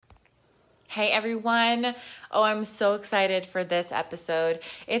Hey everyone. Oh, I'm so excited for this episode.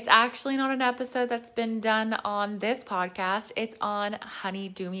 It's actually not an episode that's been done on this podcast. It's on Honey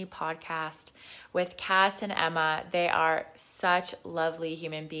Do Me podcast with Cass and Emma. They are such lovely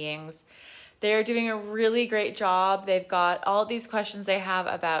human beings. They're doing a really great job. They've got all these questions they have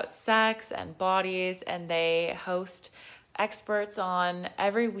about sex and bodies, and they host experts on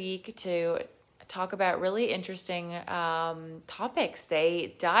every week to talk about really interesting topics.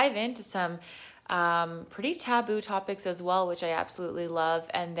 They dive into some pretty taboo topics as well, which I absolutely love,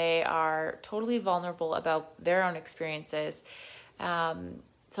 and they are totally vulnerable about their own experiences.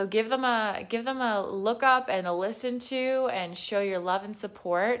 So give them a look up and a listen to, and show your love and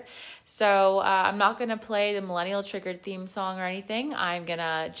support. So I'm not going to play the Millennial Triggered theme song or anything. I'm going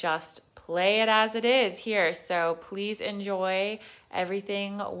to just play it as it is here. So please enjoy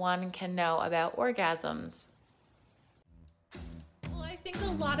everything one can know about orgasms. Well, I think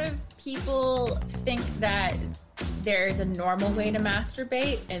a lot of people think that there is a normal way to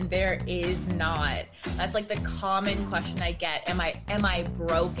masturbate, and there is not. That's like the common question I get. Am I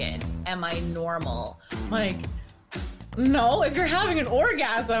broken? Am I normal? Like, no, if you're having an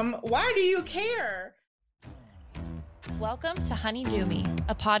orgasm, why do you care? Welcome to Honey Do Me,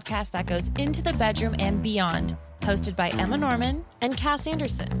 a podcast that goes into the bedroom and beyond, hosted by Emma Norman and Cass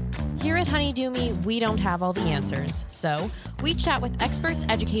Anderson. Here at Honey Do Me, we don't have all the answers, so we chat with experts,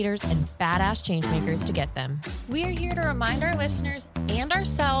 educators, and badass changemakers to get them. We are here to remind our listeners and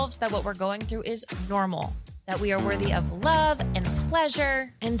ourselves that what we're going through is normal, that we are worthy of love and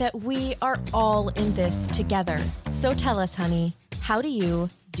pleasure, and that we are all in this together. So tell us, honey, how do you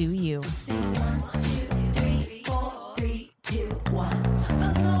do you? Sing 1, 2, 3, 4, 3, 2, 1.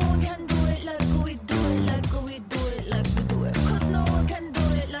 'Cause no one can do it like we do it, like we do it, like we do it. 'Cause no one can do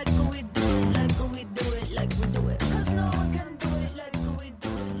it like we do it, like we do it, like we do it. 'Cause no one can do it like we do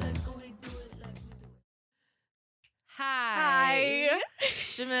it, like we do it, like we do it. Hi.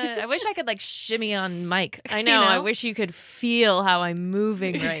 Shimmy. I wish I could shimmy on mic. I know. I wish you could feel how I'm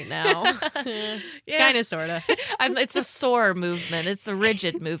moving right now. Yeah. Kind of, sort of. It's a sore movement. It's a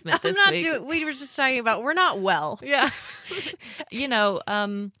rigid movement this week. We were just talking about we're not well. Yeah.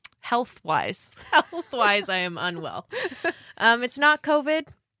 Health-wise. Health-wise, I am unwell. It's not COVID,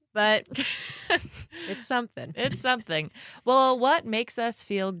 but it's something. It's something. Well, what makes us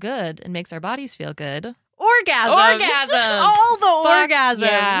feel good and makes our bodies feel good? Orgasms. All the orgasms.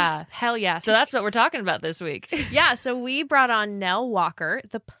 Yeah. Hell yeah. So that's what we're talking about this week. Yeah. So we brought on Nell Walker,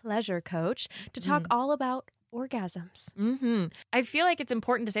 the pleasure coach, to talk all about orgasms. Mm-hmm. I feel like it's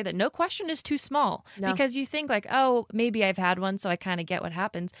important to say that no question is too small, No. because you think oh, maybe I've had one, so I kind of get what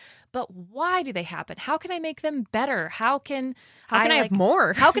happens. But why do they happen? How can I make them better? How can I have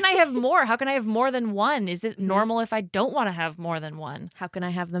more? How can I have more? How can I have more than one? Is it normal if I don't want to have more than one? How can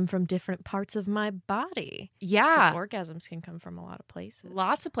I have them from different parts of my body? Yeah. 'Cause orgasms can come from a lot of places.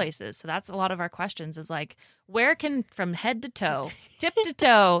 Lots of places. So that's a lot of our questions is where can, from head to toe, tip to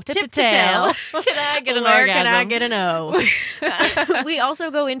toe, tip to tail, can I get an Where orgasm? can I get an O? We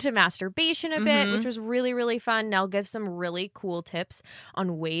also go into masturbation a bit, which was really, really fun. Nell gives some really cool tips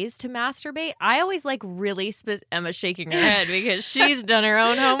on ways to masturbate. I always Emma's shaking her head because she's done her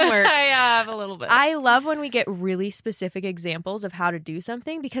own homework. I have a little bit. I love when we get really specific examples of how to do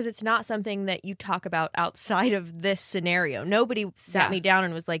something, because it's not something that you talk about outside of this scenario. Nobody sat me down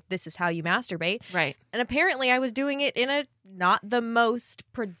and was like, this is how you masturbate. Right. And apparently I was doing it in a not the most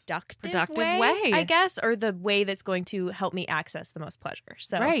productive way, I guess, or the way that's going to help me access the most pleasure.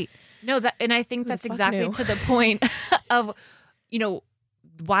 So Right. No, and I think that's exactly knew? to the point of,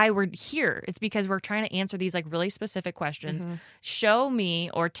 why we're here. It's because we're trying to answer these really specific questions. Show me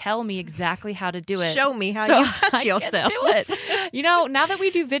or tell me exactly how to do it. Show me how so you touch I yourself. Can do it. Now that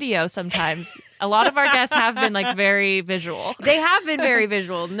we do video sometimes, a lot of our guests have been very visual. They have been very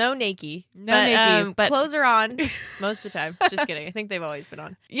visual. No naked. But clothes are on most of the time. Just kidding. I think they've always been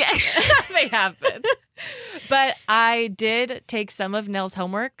on. Yeah, they have been. But I did take some of Nell's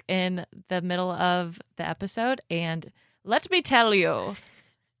homework in the middle of the episode, and let me tell you,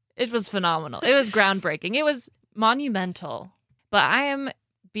 it was phenomenal. It was groundbreaking. It was monumental. But I am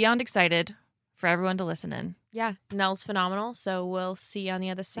beyond excited for everyone to listen in. Yeah, Nell's phenomenal. So we'll see you on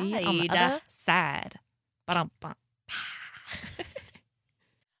the other side. See you on the other side. Ba-dum-bum.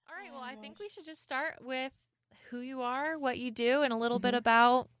 All right. Well, I think we should just start with who you are, what you do, and a little bit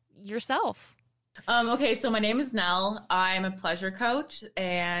about yourself. Okay, so my name is Nell. I'm a pleasure coach,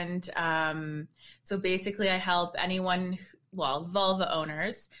 and so basically I help anyone, vulva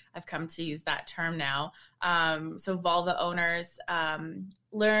owners. I've come to use that term now. So vulva owners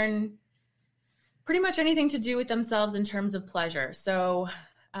learn pretty much anything to do with themselves in terms of pleasure. So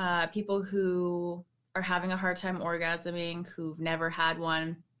people who are having a hard time orgasming, who've never had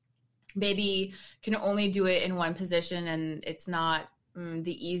one, maybe can only do it in one position and it's not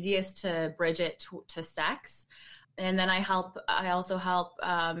the easiest to bridge it to sex. And then I also help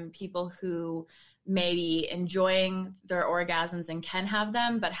people who may be enjoying their orgasms and can have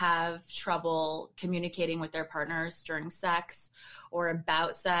them, but have trouble communicating with their partners during sex or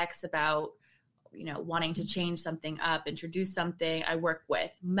about sex, about, wanting to change something up, introduce something. I work with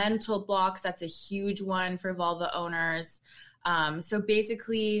mental blocks. That's a huge one for vulva owners. So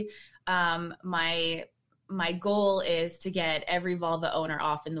basically, my goal is to get every vulva owner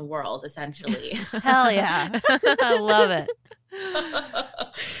off in the world, essentially. Hell yeah. I love it.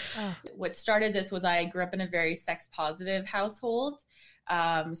 What started this was I grew up in a very sex positive household.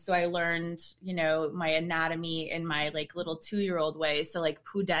 So I learned, my anatomy in my little 2-year-old way. So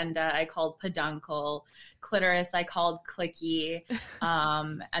pudenda, I called peduncle, clitoris, I called clicky.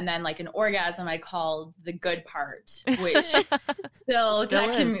 And then an orgasm, I called the good part, which still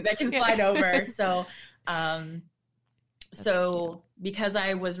that can slide over. So because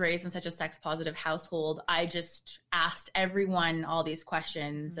I was raised in such a sex positive household, I just asked everyone all these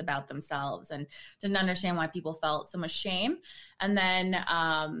questions about themselves and didn't understand why people felt so much shame. And then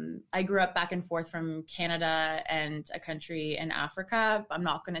I grew up back and forth from Canada and a country in Africa. I'm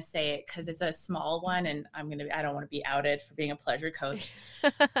not going to say it because it's a small one, and I don't want to be outed for being a pleasure coach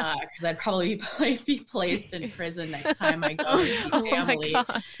because I'd probably be placed in prison next time I go to see family. Oh my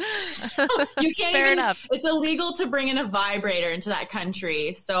gosh. You can't Fair enough. It's illegal to bring in a vibrator into that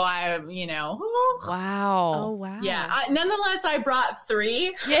country. So I'm, Wow. Oh, wow. yeah. Nonetheless, I brought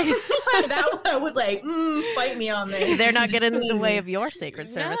 3. Yeah. That was like, fight me on this. They're not getting in the way of your sacred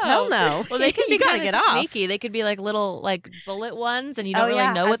service. No. Hell no. Well, they could be You gotta kind get of off. sneaky. They could be little bullet ones, and you don't Oh, really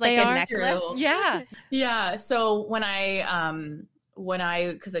yeah, know as, what they a are. necklace. Yeah. Yeah. So when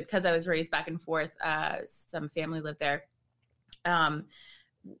because I was raised back and forth, some family lived there.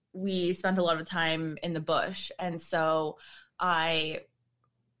 We spent a lot of time in the bush, and so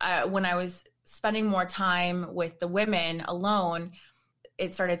when I was spending more time with the women alone,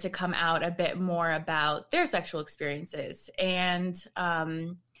 it started to come out a bit more about their sexual experiences. And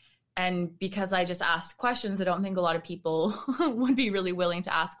because I just asked questions, I don't think a lot of people would be really willing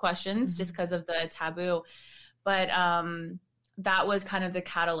to ask questions just because of the taboo. But that was kind of the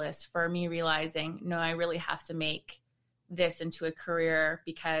catalyst for me realizing, no, I really have to make this into a career,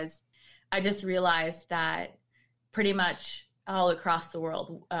 because I just realized that pretty much all across the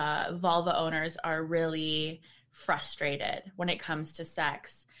world, vulva owners are really frustrated when it comes to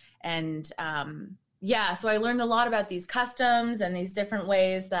sex. And so I learned a lot about these customs and these different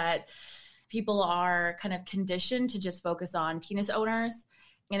ways that people are kind of conditioned to just focus on penis owners.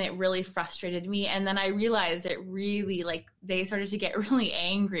 And it really frustrated me. And then I realized it really, they started to get really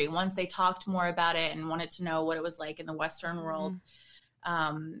angry once they talked more about it and wanted to know what it was like in the Western world.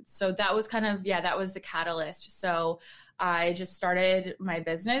 So that was that was the catalyst. So I just started my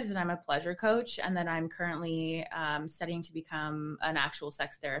business, and I'm a pleasure coach. And then I'm currently studying to become an actual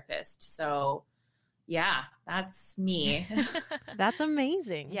sex therapist. So yeah, that's me. That's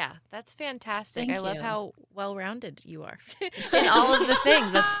amazing. Yeah, that's fantastic. Thank I love you. how well-rounded you are in all of the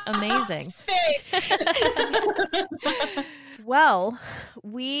things. That's amazing. Well,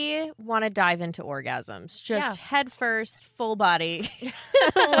 we want to dive into orgasms. Just head first, full body.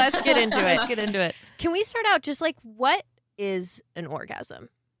 Let's get into it. Let's get into it. Can we start out just what is an orgasm?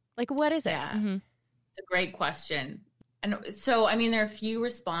 What is it? Yeah, Mm-hmm. it's a great question. And so, there are a few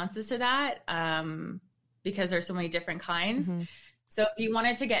responses to that because there's so many different kinds. Mm-hmm. So if you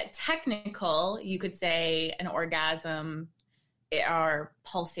wanted to get technical, you could say an orgasm are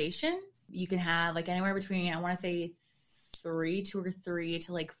pulsations. You can have anywhere between, I want to say 3 to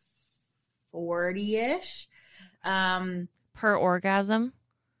 40-ish. Per orgasm?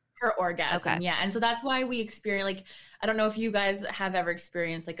 Per orgasm, Okay. yeah. And so that's why we experience, I don't know if you guys have ever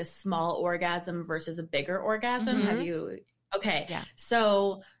experienced a small orgasm versus a bigger orgasm. Mm-hmm. Have you? Okay. Yeah.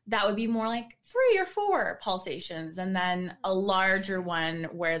 So that would be more 3 or 4 pulsations, and then a larger one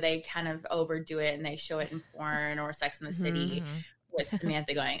where they kind of overdo it and they show it in porn or Sex in the City with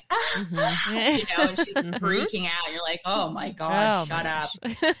Samantha going, and she's freaking out. And you're like, oh my gosh, shut up.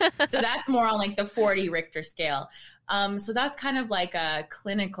 So that's more on the 40 Richter scale. So that's kind of a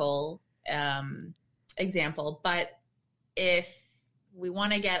clinical example. But if we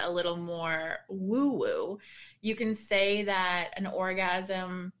want to get a little more woo-woo, you can say that an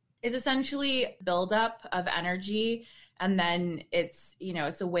orgasm is essentially buildup of energy, and then it's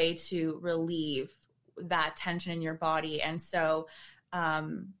a way to relieve that tension in your body. And so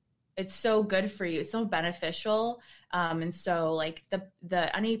it's so good for you. It's so beneficial. And so like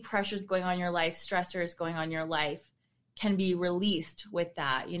the any pressures going on in your life, stressors going on in your life can be released with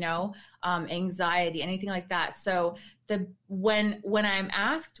that, you know, anxiety, anything like that. So when I'm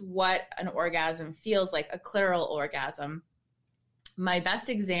asked what an orgasm feels like, a clitoral orgasm, my best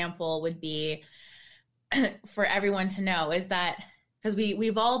example would be for everyone to know is that because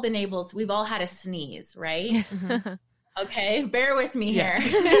we've all had a sneeze, right? Mm-hmm. Okay, bear with me here.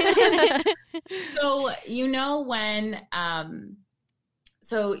 So you know when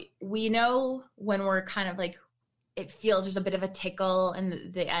so we know when we're kind of like, it feels there's a bit of a tickle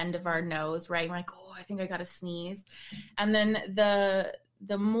in the end of our nose, right? We're like, oh, I think I got to sneeze. And then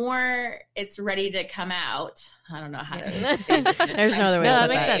the more it's ready to come out, I don't know how to say this. There's no other way. No, to that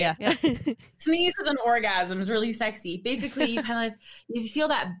makes sense. Yeah. Sneeze is an orgasm is really sexy. Basically, you kind of you feel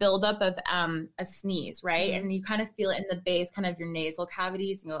that buildup of a sneeze, right? Mm-hmm. And you kind of feel it in the base, kind of your nasal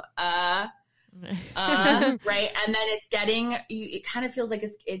cavities. You go right, and then it's getting it kind of feels like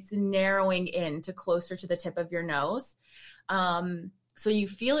it's narrowing in to closer to the tip of your nose. So you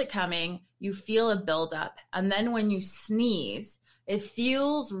feel it coming, you feel a buildup, and then when you sneeze, it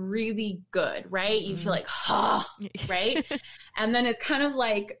feels really good, right? You feel like, right? And then it's kind of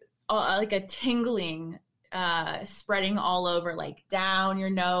like a tingling spreading all over, like down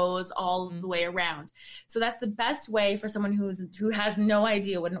your nose, all the way around. So that's the best way for someone who has no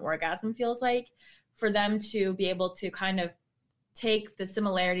idea what an orgasm feels like, for them to be able to kind of take the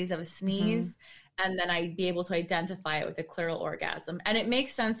similarities of a sneeze and then I'd be able to identify it with a clitoral orgasm. And it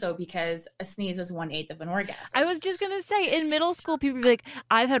makes sense, though, because a sneeze is 1/8 of an orgasm. I was just going to say, in middle school, people would be like,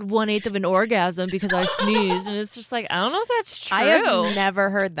 I've had 1/8 of an orgasm because I sneezed. And it's just like, I don't know if that's true. I have never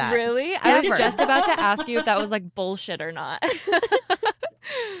heard that. Really? I was just about to ask you if that was like bullshit or not.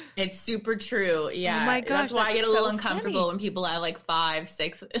 It's super true. Yeah. Oh my gosh, that's why I get a that's little so uncomfortable funny. when people have like 5,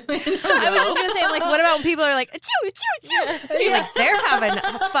 6. I was just gonna say, like, what about when people are like, achoo, achoo, achoo? Like, they're having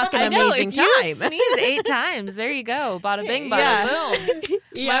a fucking I know, amazing if you time. sneeze 8 times, there you go. Bada bing, bada boom.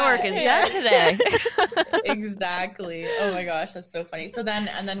 Yeah, My work is done today. Exactly. Oh my gosh, that's so funny. So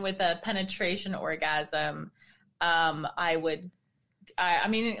then with a penetration orgasm, I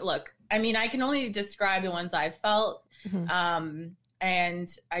mean, look, I mean, I can only describe the ones I've felt. And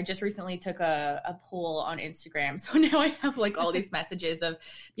I just recently took a poll on Instagram. So now I have like all these messages of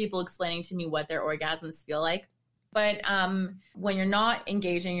people explaining to me what their orgasms feel like. But when you're not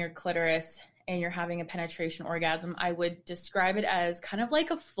engaging your clitoris and you're having a penetration orgasm, I would describe it as kind of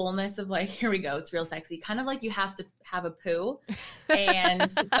like a fullness of like, here we go, it's real sexy. Kind of like you have to have a poo.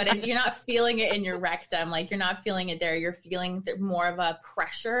 But if you're not feeling it in your rectum, like you're not feeling it there, you're feeling more of a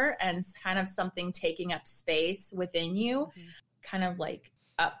pressure and kind of something taking up space within you. Kind of like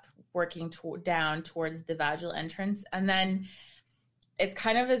up, working down towards the vaginal entrance. And then it's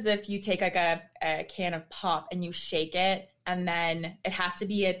kind of as if you take like a can of pop and you shake it, and then it has to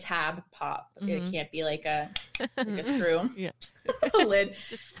be a tab pop. It can't be like a screw lid.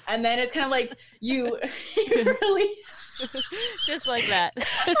 And then it's kind of like you really Just like that.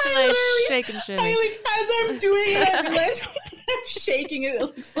 Just a nice shake and shimmy. as I'm doing it, I realize I'm shaking it. It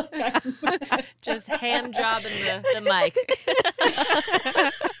looks like I'm Just hand jobbing the mic.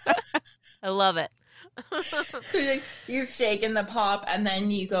 I love it. So you've shaken the pop, and then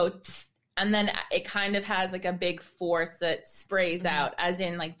you go, tss, and then it kind of has like a big force that sprays out, as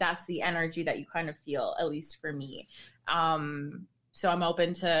in like that's the energy that you kind of feel, at least for me. So I'm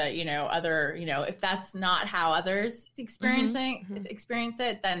open to, other, if that's not how others experience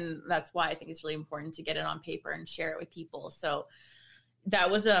it, then that's why I think it's really important to get it on paper and share it with people. So that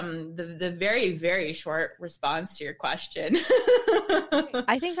was the very, very short response to your question.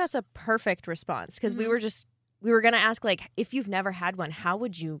 I think that's a perfect response, because we were going to ask, like, if you've never had one, how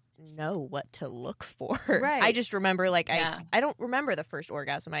would you know what to look for? Right. I just remember, like, Yeah. I don't remember the first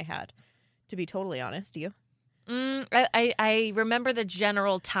orgasm I had, to be totally honest. Do you? I remember the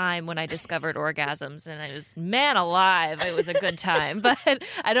general time when I discovered orgasms, and I was, man alive, it was a good time. But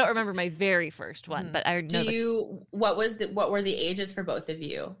I don't remember my very first one. But I know what were the ages for both of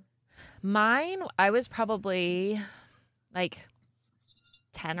you? mine, I was probably like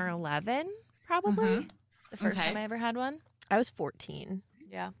 10 or 11, probably. The first time I ever had one. I was 14.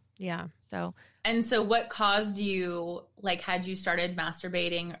 Yeah. Yeah. So what caused you, like, had you started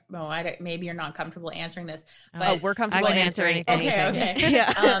masturbating? Oh, maybe you're not comfortable answering this, but we're comfortable I can answer anything. Okay.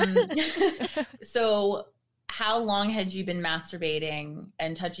 Yeah. So how long had you been masturbating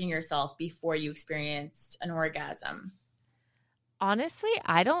and touching yourself before you experienced an orgasm? honestly,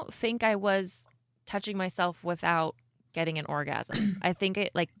 I don't think I was touching myself without getting an orgasm. I think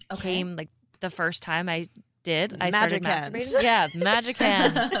it came like the first time I did. I started Magic masturbating. hands. Yeah, magic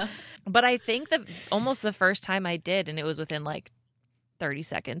hands. But I think that almost the first time I did, and it was within like 30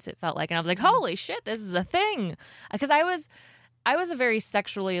 seconds, it felt like, and I was like, holy shit, this is a thing. Because I was a very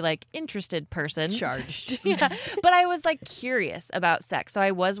sexually like interested person. Charged. Yeah. But I was like curious about sex. So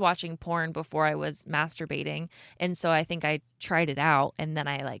I was watching porn before I was masturbating. And so I think I tried it out, and then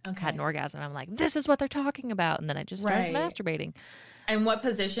I like had an orgasm. I'm like, this is what they're talking about. And then I just started masturbating. And what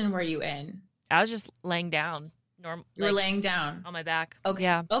position were you in? I was just laying down. You were laying down on my back. Okay.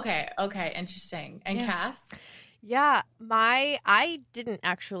 Yeah. Okay. Interesting. And Cass? Yeah, I didn't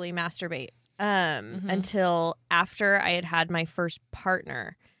actually masturbate until after I had my first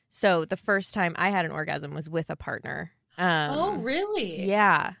partner. So the first time I had an orgasm was with a partner. Oh, really?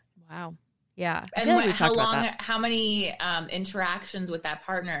 Yeah. Wow. Yeah. And how many interactions with that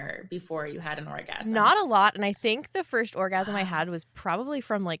partner before you had an orgasm? Not a lot. And I think the first orgasm I had was probably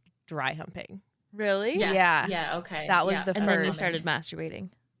from like dry humping. Really? Yes. Yeah. Yeah. Okay. That was the And then you first. started masturbating.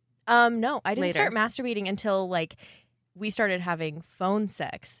 No, I didn't Later. start masturbating until like we started having phone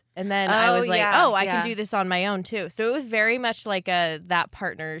sex. And then I Oh, was like, yeah, I yeah. can do this on my own too. So it was very much like that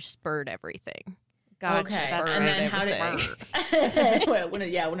partner spurred everything. Gotcha. Okay. That's And right. then how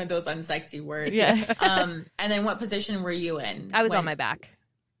Everything. one of those unsexy words. Yeah. And then what position were you in? I was on my back.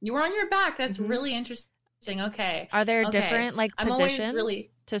 You were on your back. That's Mhm. really interesting. Okay. Are there Okay. different like I'm always positions really-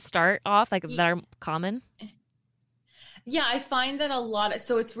 to start off like that are common? Yeah, I find that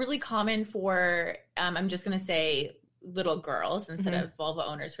so it's really common for, I'm just going to say little girls instead of vulva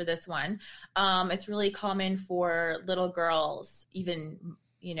owners for this one. It's really common for little girls, even,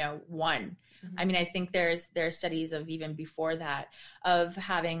 one. I mean, I think there's studies of even before that of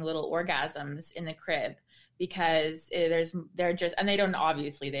having little orgasms in the crib because they're just, and they don't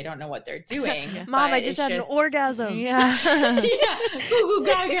know what they're doing. Mom, but I just had an orgasm. Yeah. yeah, goo goo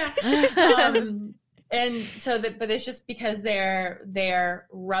gaga. And so but it's just because they're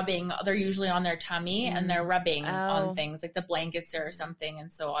rubbing, they're usually on their tummy and they're rubbing on things like the blankets or something.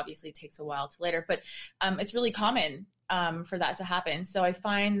 And so obviously it takes a while to later, but it's really common for that to happen. So I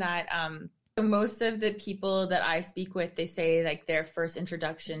find that most of the people that I speak with, they say like their first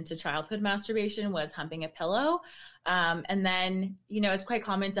introduction to childhood masturbation was humping a pillow. And then, it's quite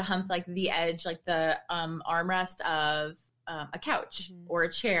common to hump like the edge, like the armrest of a couch or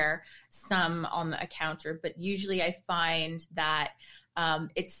a chair, some on a counter. But usually I find that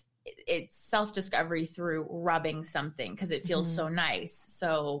it's self-discovery through rubbing something because it feels so nice.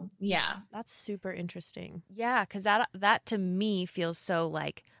 So yeah. That's super interesting. Yeah, because that to me feels so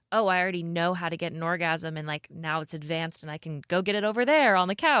like, oh, I already know how to get an orgasm, and like now it's advanced and I can go get it over there on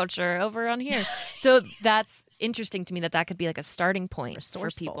the couch or over on here. So that's interesting to me that could be like a starting point for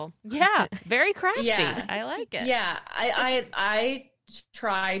people. Yeah, very crafty. Yeah. I like it. Yeah, I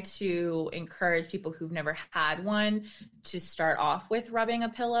try to encourage people who've never had one to start off with rubbing a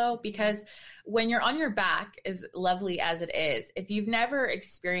pillow, because when you're on your back, as lovely as it is, if you've never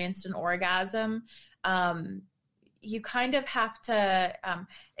experienced an orgasm, you kind of have to,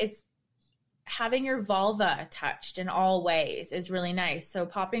 it's having your vulva touched in all ways is really nice. So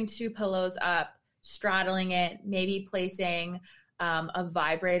popping two pillows up, straddling it, maybe placing a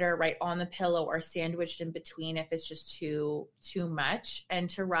vibrator right on the pillow or sandwiched in between if it's just too much, and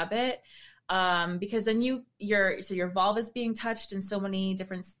to rub it. Because then your vulva is being touched in so many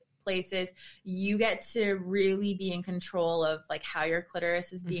different places. You get to really be in control of like how your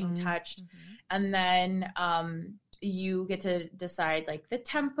clitoris is being touched. And then you get to decide like the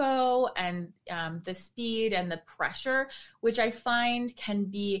tempo and the speed and the pressure, which I find can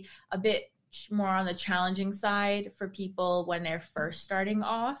be a bit more on the challenging side for people when they're first starting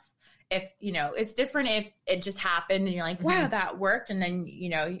off. If, it's different if it just happened and you're like, wow, that worked. And then,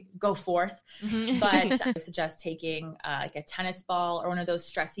 go forth. But I suggest taking like a tennis ball or one of those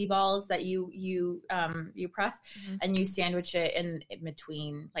stressy balls that you press and you sandwich it in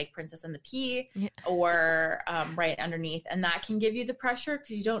between like Princess and the Pea or right underneath. And that can give you the pressure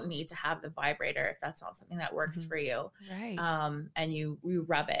because you don't need to have the vibrator if that's not something that works for you. Right. And you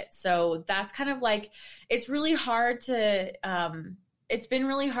rub it. So that's kind of like, it's really hard to, it's been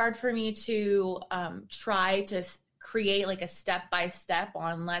really hard for me to try to create like a step-by-step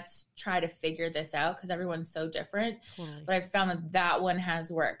on let's try to figure this out because everyone's so different. Totally. But I've found that one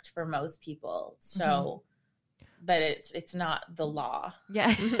has worked for most people. So, but it's not the law.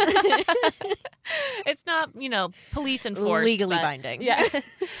 Yeah. It's not, police enforced. Legally but- binding. Yeah.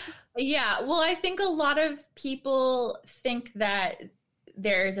 Yeah. Well, I think a lot of people think that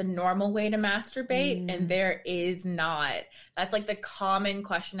there's a normal way to masturbate and there is not. That's like the common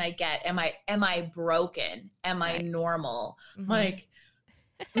question I get. Am I broken? Am I normal? Like,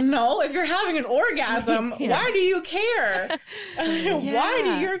 No, if you're having an orgasm, Yeah. why do you care?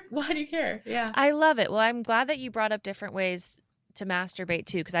 Why do you care? Yeah. I love it. Well, I'm glad that you brought up different ways to masturbate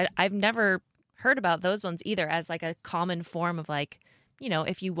too, because I've never heard about those ones either as like a common form of like,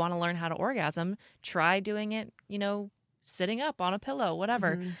 if you want to learn how to orgasm, try doing it, sitting up on a pillow,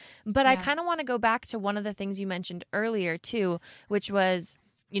 whatever. Mhm. But I Yeah. kind of want to go back to one of the things you mentioned earlier too, which was,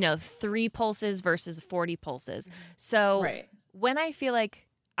 3 pulses versus 40 pulses. So Right. when I feel like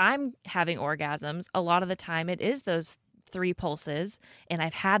I'm having orgasms, a lot of the time it is those 3 pulses, and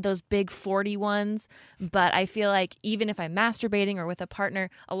I've had those big 40 ones, but I feel like even if I'm masturbating or with a partner,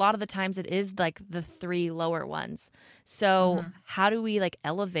 a lot of the times it is like the 3 lower ones. So how do we like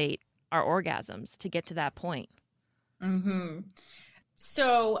elevate our orgasms to get to that point?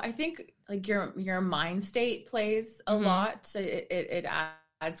 So I think like your mind state plays a lot. So it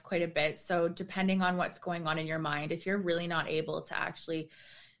adds quite a bit. So depending on what's going on in your mind, if you're really not able to actually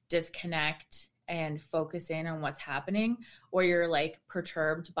disconnect and focus in on what's happening, or you're like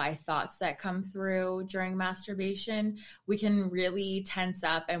perturbed by thoughts that come through during masturbation, we can really tense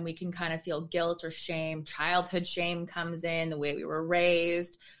up and we can kind of feel guilt or shame. Childhood shame comes in, the way we were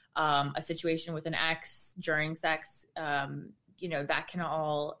raised, a situation with an ex during sex, that can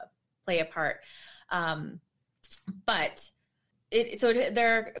all play a part. But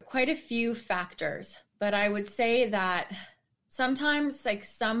there are quite a few factors, but I would say that sometimes like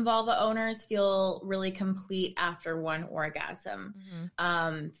some vulva owners feel really complete after one orgasm,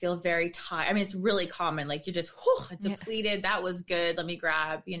 feel very tired. I mean, it's really common. Like you just depleted. That was good. Let me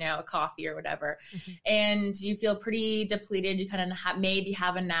grab, a coffee or whatever. And you feel pretty depleted. You kind of maybe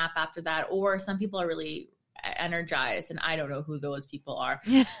have a nap after that. Or some people are really energized, and I don't know who those people are,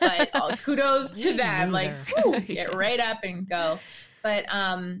 but kudos to them. Like get right up and go. But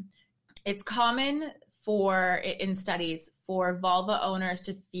it's common in studies for vulva owners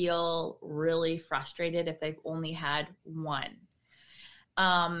to feel really frustrated if they've only had one.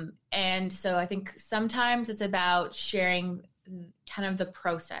 And so I think sometimes it's about sharing kind of the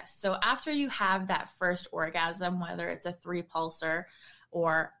process. So after you have that first orgasm, whether it's a 3 pulser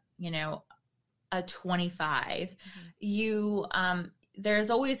or, a 25, there's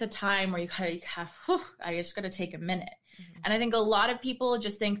always a time where you have, I just got to take a minute. And I think a lot of people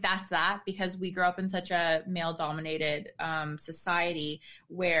just think that's that because we grew up in such a male dominated society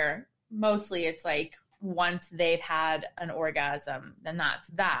where mostly it's like once they've had an orgasm, then that's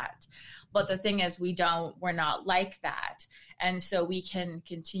that. But the thing is, we're not like that. And so we can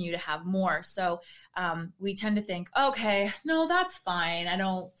continue to have more. So we tend to think, okay, no, that's fine.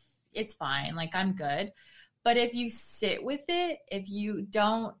 It's fine. Like I'm good. But if you sit with it, if you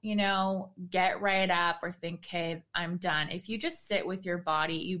don't, get right up or think, hey, I'm done. If you just sit with your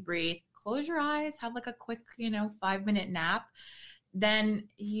body, you breathe, close your eyes, have like a quick, 5-minute nap, then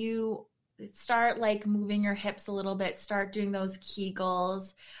you start like moving your hips a little bit, start doing those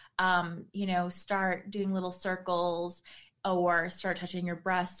Kegels, start doing little circles, or start touching your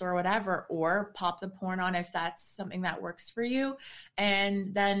breasts or whatever, or pop the porn on if that's something that works for you,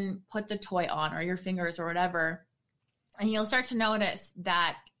 and then put the toy on or your fingers or whatever. And you'll start to notice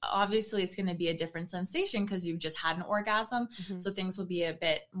that obviously it's going to be a different sensation because you've just had an orgasm. So things will be a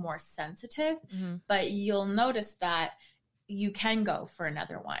bit more sensitive, but you'll notice that you can go for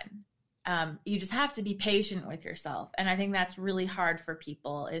another one. You just have to be patient with yourself. And I think that's really hard for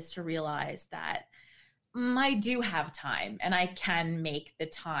people, is to realize that I do have time and I can make the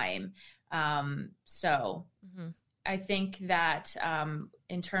time. So I think that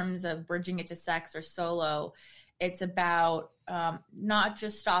in terms of bridging it to sex or solo, it's about not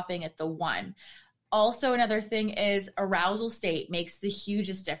just stopping at the one. Also, another thing is arousal state makes the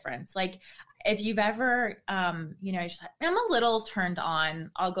hugest difference. Like if you've ever, just like, I'm a little turned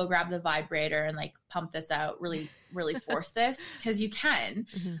on, I'll go grab the vibrator and like pump this out, really, really force this, because you can.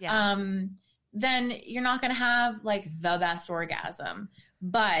 Then you're not going to have like the best orgasm.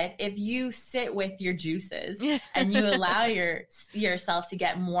 But if you sit with your juices and you allow yourself to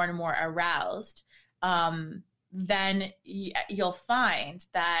get more and more aroused, then you'll find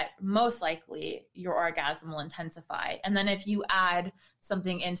that most likely your orgasm will intensify. And then if you add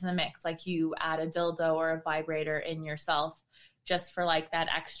something into the mix, like you add a dildo or a vibrator in yourself just for like that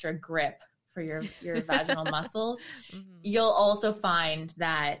extra grip for your vaginal muscles, you'll also find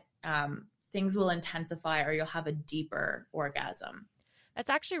that things will intensify, or you'll have a deeper orgasm. That's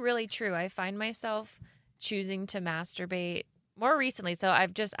actually really true. I find myself choosing to masturbate more recently. So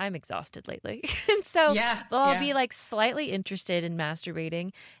I'm exhausted lately. And so I'll be like slightly interested in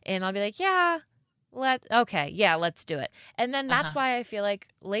masturbating, and I'll be like, yeah, let's do it. And then that's Uh-huh. why I feel like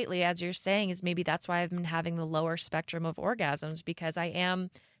lately, as you're saying, is maybe that's why I've been having the lower spectrum of orgasms, because I am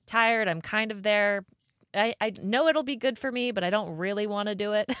tired. I'm kind of there. I know it'll be good for me, but I don't really want to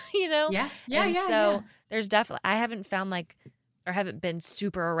do it, Yeah. And so there's definitely, I haven't found or haven't been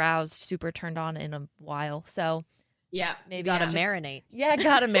super aroused, super turned on in a while. So Yeah. maybe Gotta it's just- marinate. Yeah,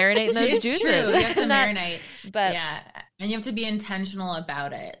 gotta marinate in those It's juices. true. You have to And that- marinate. But Yeah. And you have to be intentional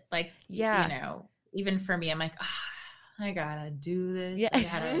about it. Like, Yeah. even for me, I'm like, I gotta do this. Yeah. I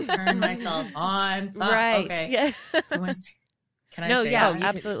gotta turn myself on. Fuck. right. Okay. Yeah. Can I No, say yeah, that?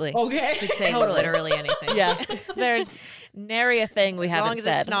 absolutely. Okay. Could say literally anything. Yeah. There's nary a thing we As haven't long as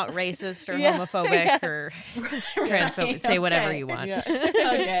said. it's not racist or Yeah. homophobic Yeah. or transphobic. Say whatever Okay. you want. Yeah.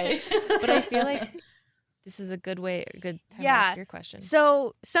 Okay. But I feel like this is a good time to Yeah. ask your question.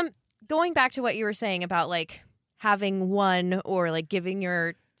 So going back to what you were saying about like having one or like giving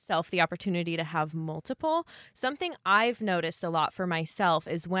yourself the opportunity to have multiple, something I've noticed a lot for myself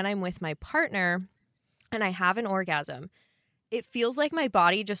is when I'm with my partner and I have an orgasm, it feels like my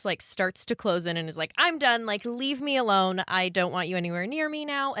body just like starts to close in and is like, I'm done. Like, leave me alone. I don't want you anywhere near me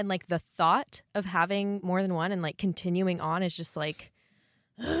now. And like the thought of having more than one and like continuing on is just like,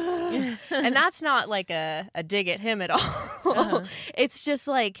 and that's not like a dig at him at all. It's just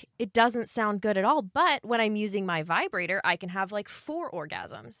like, it doesn't sound good at all. But when I'm using my vibrator, I can have like 4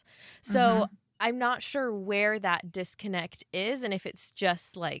 orgasms. So I'm not sure where that disconnect is. And if it's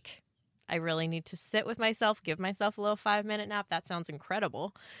just like, I really need to sit with myself, give myself a little 5-minute nap. That sounds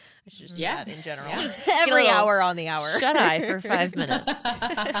incredible. I should just do Yeah. that in general. Yeah. Every little hour on the hour. Shut eye for 5 minutes.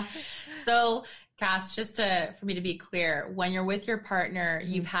 So, Cass, just for me to be clear, when you're with your partner,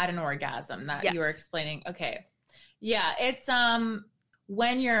 you've had an orgasm that Yes. you were explaining. Okay. Yeah. It's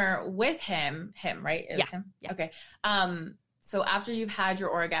when you're with him, right? It was Yeah. him? Yeah. Okay. So after you've had your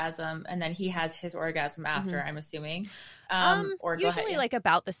orgasm and then he has his orgasm after, I'm assuming. Or go usually ahead. like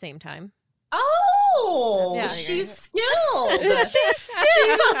about the same time. Oh, Yeah. she's skilled. She's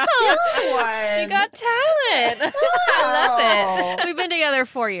skilled one. She got talent. I love it. We've been together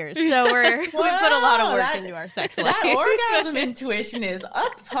 4 years, so we put a lot of Wow, work that- into our sex life. That orgasm intuition is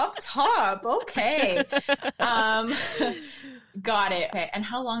up top. Okay. Got it. Okay. And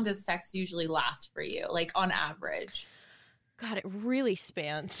how long does sex usually last for you? Like on average? God, it really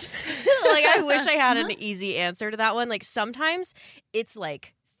spans. Like, I wish I had an easy answer to that one. Like, sometimes it's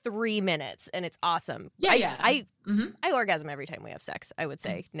like 3 minutes and it's awesome. Yeah. I Mhm. orgasm every time we have sex, I would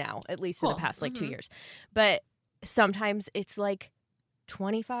say now, at least in Cool. the past like 2 years. But sometimes it's like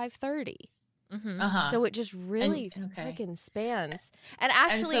 25, 30. Uh-huh. So it just really okay. freaking spans. And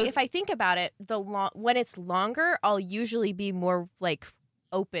actually, so- if I think about it, when it's longer, I'll usually be more like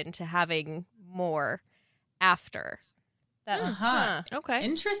open to having more after. Uh-huh. Okay.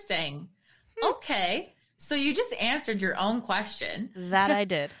 Interesting. Okay. So you just answered your own question. That I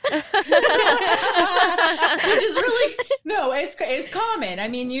did. Which is really it's common. I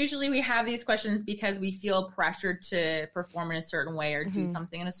mean, usually we have these questions because we feel pressured to perform in a certain way or do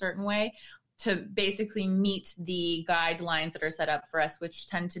something in a certain way to basically meet the guidelines that are set up for us, which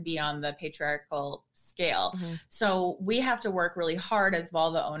tend to be on the patriarchal scale. So we have to work really hard as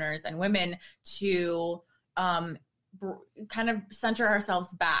vulva owners and women to kind of center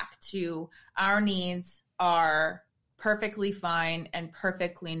ourselves back to our needs are perfectly fine and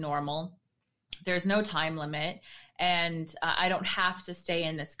perfectly normal. There's no time limit, and I don't have to stay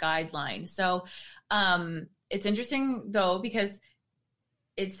in this guideline. So it's interesting, though, because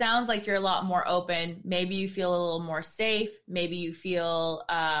it sounds like you're a lot more open. Maybe you feel a little more safe. Maybe you feel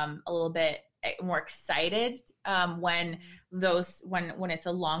a little bit more excited when it's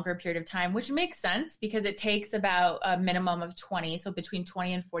a longer period of time, which makes sense because it takes about a minimum of 20, so between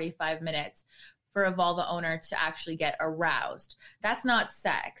 20 and 45 minutes for a vulva owner to actually get aroused. That's not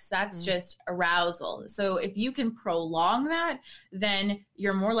sex. That's just arousal. So if you can prolong that, then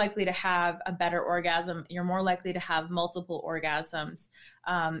you're more likely to have a better orgasm. You're more likely to have multiple orgasms,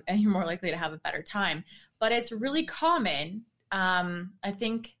 and you're more likely to have a better time. But it's really common. I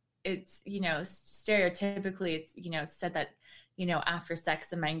think it's, stereotypically, it's said that, after sex,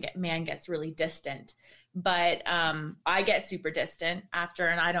 the man gets really distant. But I get super distant after,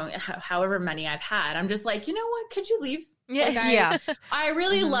 and I don't, however many I've had, I'm just like, you know what? Could you leave? Yeah. Like, I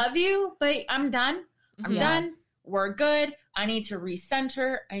really love you, but I'm done. I'm Yeah. done. We're good. I need to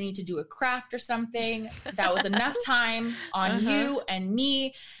recenter. I need to do a craft or something. That was enough time on you and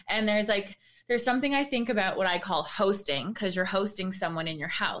me. And there's something I think about what I call hosting, because you're hosting someone in your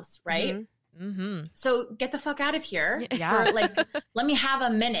house, right? Mm-hmm. So get the fuck out of here. Yeah. For, like, let me have a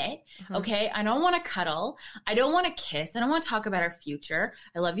minute. Okay. I don't want to cuddle. I don't want to kiss. I don't want to talk about our future.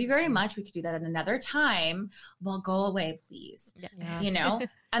 I love you very much. We could do that at another time. Well, go away, please. Yeah. You know?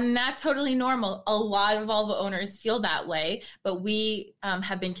 And that's totally normal. A lot of Volvo owners feel that way, but we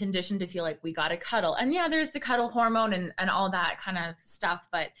have been conditioned to feel like we got to cuddle. And yeah, there's the cuddle hormone and all that kind of stuff,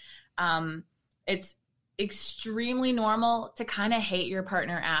 but it's extremely normal to kind of hate your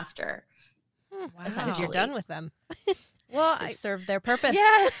partner after. Wow. Because you're done with them. Well, They've served their purpose.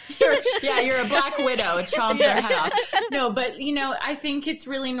 Yeah. You're a black widow. Chomp their head off. No, but I think it's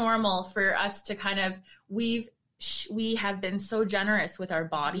really normal for us to kind of, we have been so generous with our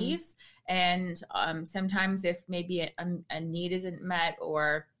bodies. And sometimes if maybe a need isn't met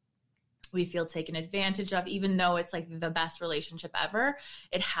or we feel taken advantage of, even though it's like the best relationship ever,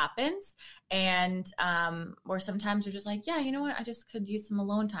 it happens. And, or sometimes you're just like, yeah, you know what? I just could use some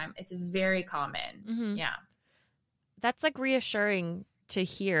alone time. It's very common. Mm-hmm. Yeah. That's like reassuring to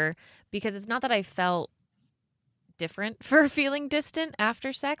hear, because it's not that I felt different for feeling distant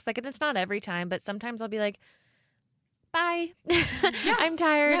after sex. Like, it's not every time, but sometimes I'll be like, bye. I'm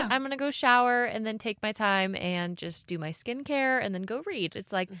tired. Yeah. I'm going to go shower and then take my time and just do my skincare and then go read.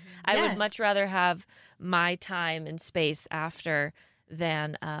 It's like, I would much rather have my time and space after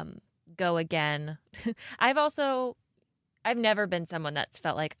than go again. I've never been someone that's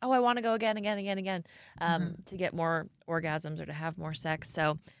felt like, oh, I want to go again to get more orgasms or to have more sex.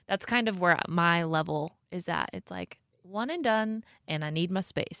 So that's kind of where my level is at. It's like one and done, and I need my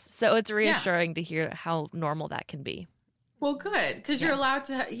space. So it's reassuring to hear how normal that can be. Well, good. Because you're allowed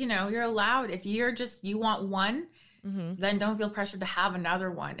to, you're allowed. If you want one, then don't feel pressured to have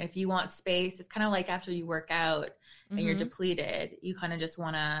another one. If you want space, it's kind of like after you work out and you're depleted, you kind of just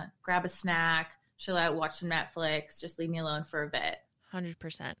want to grab a snack, chill out, watch some Netflix, just leave me alone for a bit.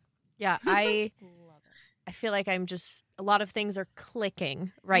 100%. Yeah, I feel like I'm just, a lot of things are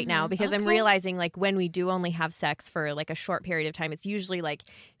clicking right now because I'm realizing like when we do only have sex for like a short period of time, it's usually like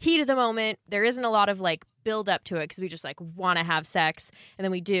heat of the moment. There isn't a lot of like build up to it because we just like want to have sex, and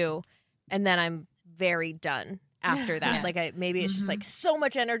then we do, and then I'm very done after that. Like maybe it's just like so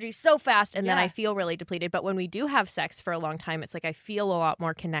much energy so fast, and then I feel really depleted. But when we do have sex for a long time, it's like I feel a lot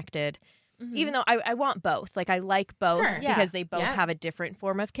more connected. Even though I want both. Like I like both because they both have a different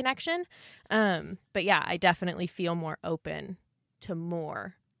form of connection. But yeah, I definitely feel more open to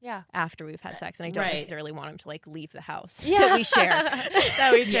more after we've had sex. And I don't necessarily want him to like leave the house that we share.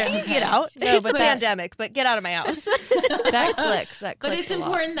 Can you get out? No, it's a pandemic, but get out of my house. That clicks. But it's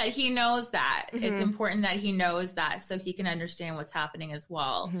important that he knows that. It's important that he knows that so he can understand what's happening as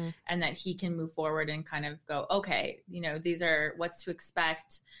well. And that he can move forward and kind of go, okay, these are what's to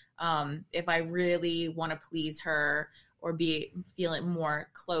expect. If I really want to please her or be feeling more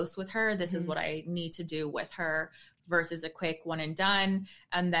close with her, this is what I need to do with her versus a quick one and done.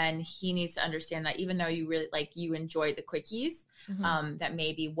 And then he needs to understand that even though you really you enjoy the quickies, that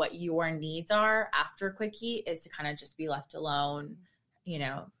maybe what your needs are after a quickie is to kind of just be left alone,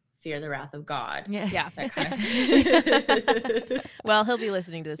 fear the wrath of God. Yeah. That kind of. Well, he'll be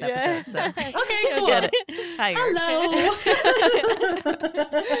listening to this episode, so. Okay, cool. Get it. Hi. Hello.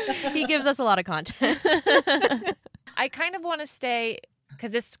 He gives us a lot of content. I kind of want to stay,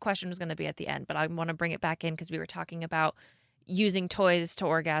 because this question was going to be at the end, but I want to bring it back in because we were talking about using toys to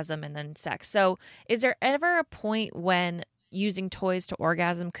orgasm and then sex. So is there ever a point when using toys to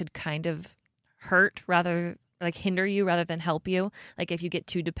orgasm could kind of hurt hinder you rather than help you? Like if you get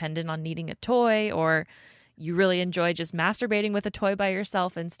too dependent on needing a toy, or you really enjoy just masturbating with a toy by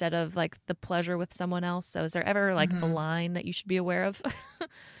yourself instead of like the pleasure with someone else. So is there ever a line that you should be aware of?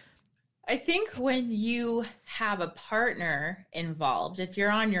 I think when you have a partner involved, if you're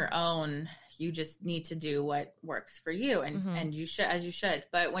on your own, you just need to do what works for you, and you should, as you should.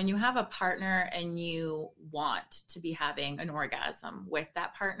 But when you have a partner and you want to be having an orgasm with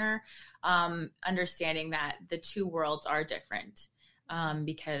that partner, understanding that the two worlds are different.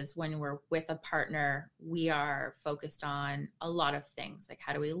 Because when we're with a partner, we are focused on a lot of things. Like,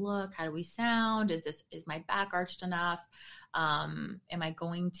 how do we look? How do we sound? Is my back arched enough? Am I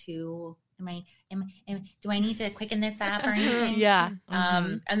going to, do I need to quicken this up or anything? Yeah.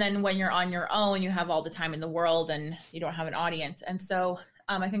 And then when you're on your own, you have all the time in the world and you don't have an audience. And so,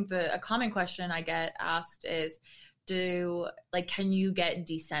 I think a common question I get asked is, can you get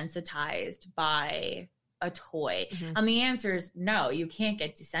desensitized by a toy? And the answer is no, you can't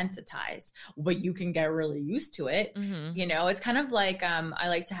get desensitized, but you can get really used to it. It's kind of like I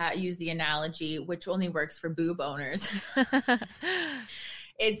like to use the analogy, which only works for boob owners,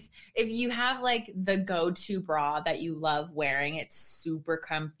 if you have like the go-to bra that you love wearing, it's super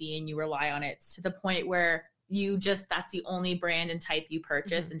comfy and you rely on it to the point where that's the only brand and type you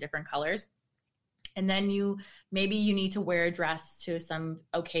purchase in different colors. And then maybe you need to wear a dress to some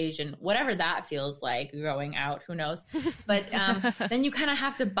occasion, whatever that feels like, going out, who knows. But then you kind of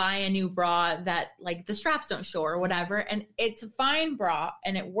have to buy a new bra that like the straps don't show or whatever. And it's a fine bra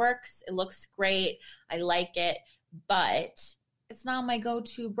and it works. It looks great. I like it, but it's not my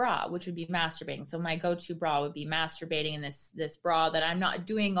go-to bra, which would be masturbating. So my go-to bra would be masturbating, and this bra that I'm not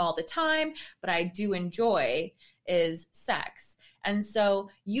doing all the time, but I do enjoy is sex. And so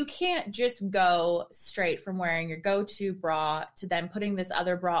you can't just go straight from wearing your go-to bra to then putting this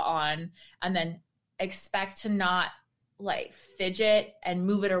other bra on and then expect to not like fidget and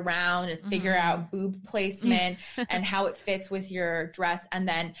move it around and figure out boob placement and how it fits with your dress and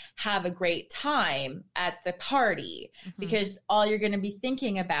then have a great time at the party, because all you're going to be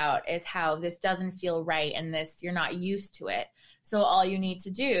thinking about is how this doesn't feel right and you're not used to it. So all you need to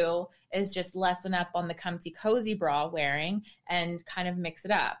do is just lessen up on the comfy, cozy bra wearing and kind of mix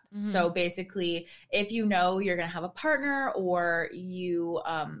it up. So basically, if you know you're going to have a partner or you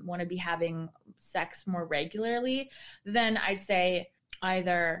want to be having sex more regularly, then I'd say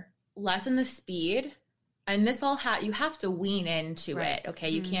either lessen the speed, and this all you have to wean into it. Okay,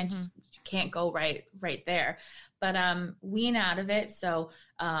 you can't go right there, but wean out of it. So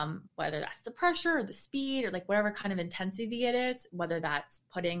whether that's the pressure or the speed or like whatever kind of intensity it is, whether that's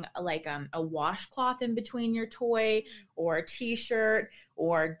putting like a washcloth in between your toy or a t-shirt,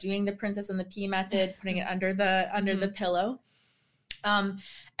 or doing the Princess and the Pea method, putting it under the pillow, and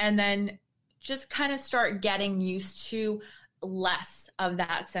then just kind of start getting used to less of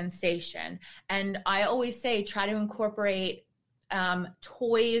that sensation. And I always say, try to incorporate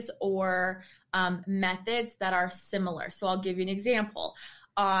toys or methods that are similar. So I'll give you an example.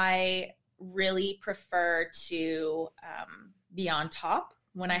 I really prefer to be on top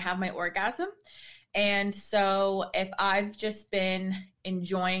when I have my orgasm. And so if I've just been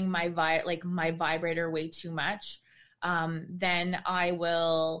enjoying my vibrator way too much, then I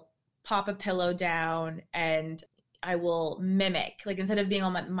will pop a pillow down and I will mimic, like instead of being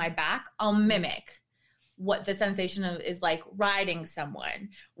on my back, I'll mimic what the sensation is like riding someone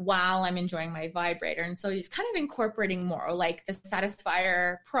while I'm enjoying my vibrator. And so it's kind of incorporating more, or like the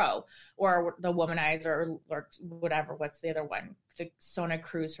Satisfier Pro or the Womanizer or whatever. What's the other one? The Sona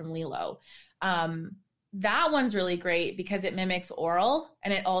Cruise from Lilo. That one's really great because it mimics oral,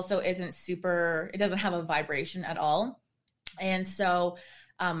 and it also it doesn't have a vibration at all. And so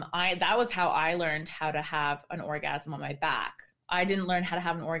that was how I learned how to have an orgasm on my back. I didn't learn how to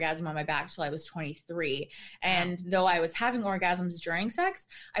have an orgasm on my back till I was 23. And though I was having orgasms during sex,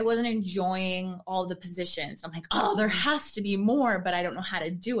 I wasn't enjoying all the positions. I'm like, oh, there has to be more, but I don't know how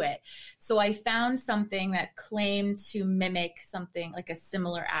to do it. So I found something that claimed to mimic something like a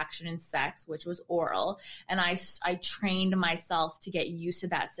similar action in sex, which was oral. And I trained myself to get used to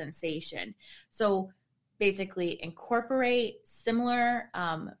that sensation. So basically incorporate similar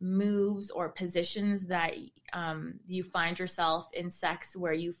moves or positions that you find yourself in sex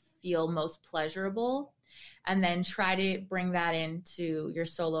where you feel most pleasurable, and then try to bring that into your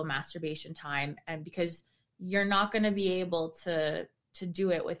solo masturbation time. And because you're not going to be able to do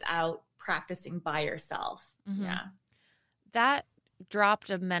it without practicing by yourself. Yeah. That dropped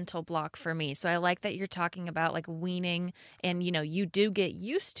a mental block for me. So I like that you're talking about like weaning, and you do get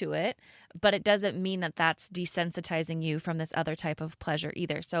used to it, but it doesn't mean that that's desensitizing you from this other type of pleasure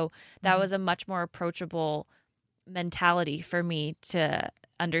either. So that was a much more approachable mentality for me to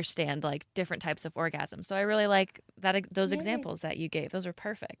understand like different types of orgasms. So I really like those examples that you gave. Those are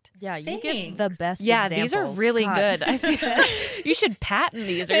perfect. Yeah, you Thanks. give the best Yeah, examples. these are really God. good. I think you should patent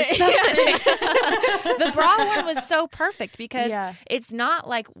these or something. The bra one was so perfect because it's not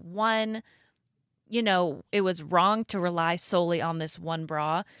like one, it was wrong to rely solely on this one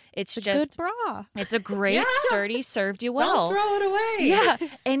bra. It's just good bra. It's a great, sturdy, served you well. Don't throw it away. Yeah,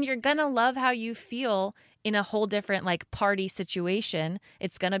 and you're going to love how you feel in a whole different like party situation.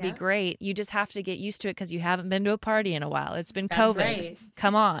 It's going to be great. You just have to get used to it because you haven't been to a party in a while. It's been That's COVID. right.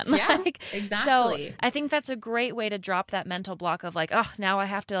 Come on. Yeah, So exactly. I think that's a great way to drop that mental block of like, oh, now I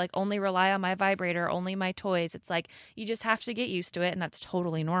have to like only rely on my vibrator, only my toys. It's like you just have to get used to it, and that's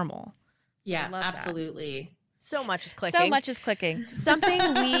totally normal. So I Yeah, love that. absolutely. So much is clicking. So much is clicking.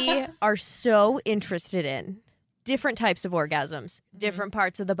 Something we are so interested in. Different types of orgasms, different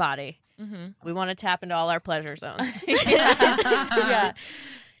parts of the body. We want to tap into all our pleasure zones. Yeah.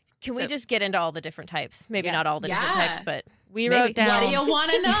 Can we So- just get into all the different types? Maybe Yeah. not all the different Yeah. types, but We maybe. wrote down. What do you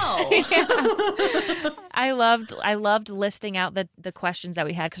want to know? I loved listing out the questions that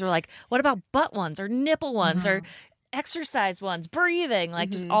we had because we're like, what about butt ones or nipple ones or exercise ones, breathing, like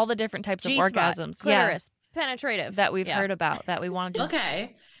just all the different types of G-spot, orgasms, clitoris, penetrative. that we've Yeah. heard about that we want to just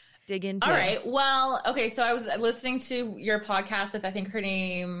Okay. dig into. All right. Well, okay. So I was listening to your podcast with, I think her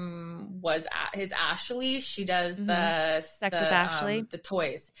name was is Ashley. She does the Sex with Ashley. the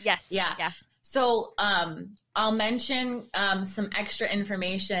toys. Yes. Yeah. Yeah. So I'll mention some extra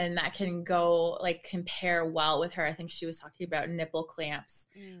information that can go like compare well with her. I think she was talking about nipple clamps.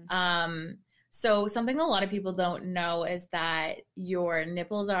 So something a lot of people don't know is that your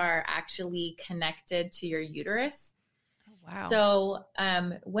nipples are actually connected to your uterus. Wow. So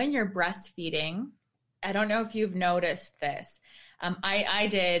when you're breastfeeding, I don't know if you've noticed this. I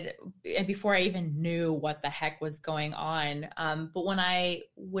did before I even knew what the heck was going on. But when I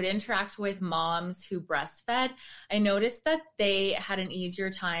would interact with moms who breastfed, I noticed that they had an easier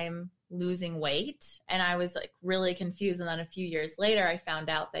time losing weight. And I was like really confused. And then a few years later, I found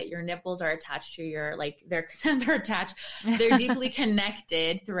out that your nipples are attached to your, like they're attached, they're deeply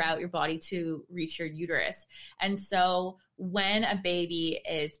connected throughout your body to reach your uterus. And so when a baby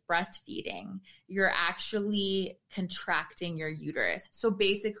is breastfeeding, you're actually contracting your uterus. So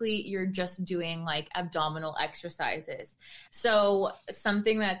basically you're just doing like abdominal exercises. So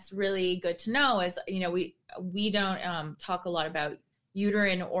something that's really good to know is, you know, we don't talk a lot about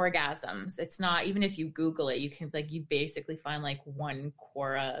uterine orgasms. It's not, even if you Google it, you can like, you basically find like one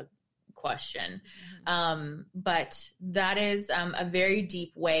Quora question. But that is a very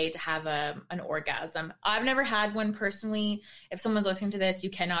deep way to have an orgasm. I've never had one personally. If someone's listening to this, you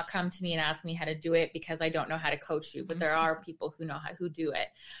cannot come to me and ask me how to do it because I don't know how to coach you, but there are people who do it.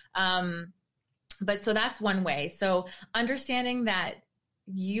 But so that's one way. So understanding that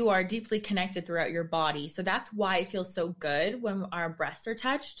you are deeply connected throughout your body. So that's why it feels so good when our breasts are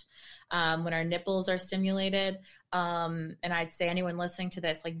touched, when our nipples are stimulated. And I'd say anyone listening to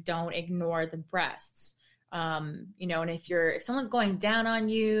this, like, don't ignore the breasts. You know, and if someone's going down on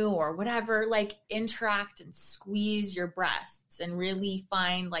you or whatever, like interact and squeeze your breasts and really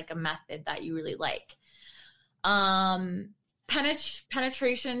find like a method that you really like.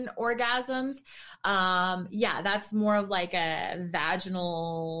 Penetration orgasms. Yeah, that's more of like a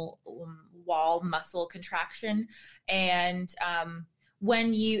vaginal wall muscle contraction. And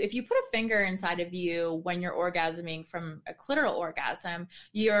if you put a finger inside of you when you're orgasming from a clitoral orgasm,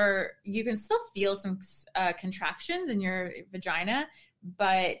 you can still feel some contractions in your vagina.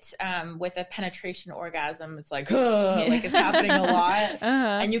 But with a penetration orgasm, it's like, like it's happening a lot,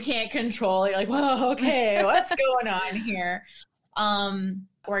 and you can't control. You're like, whoa, okay, what's going on here?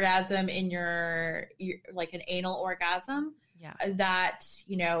 Orgasm in your like an anal orgasm. Yeah. That,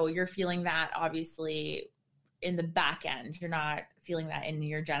 you know, you're feeling that obviously in the back end. You're not feeling that in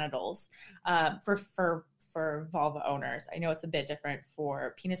your genitals. For vulva owners, I know it's a bit different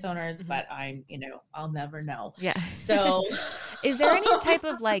for penis owners, but I'll never know. Yeah. So, is there any type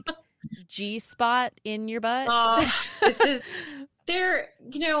of like G spot in your butt? this is there.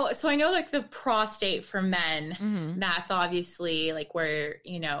 You know, so I know like the prostate for men. That's obviously like where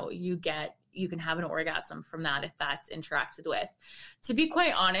you can have an orgasm from that if that's interacted with. To be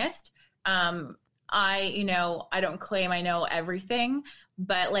quite honest, I don't claim I know everything,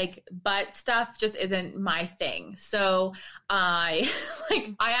 but like butt stuff just isn't my thing. So I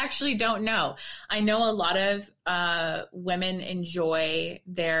actually don't know. I know a lot of women enjoy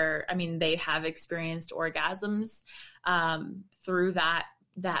they have experienced orgasms through that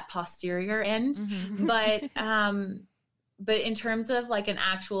posterior end. But in terms of like an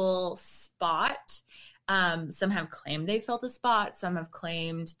actual spot, some have claimed they felt a spot. Some have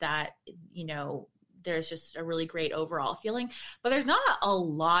claimed that, you know, there's just a really great overall feeling, but there's not a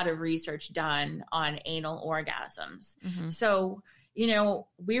lot of research done on anal orgasms. So, you know,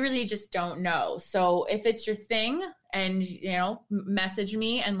 we really just don't know. So if it's your thing and, you know, message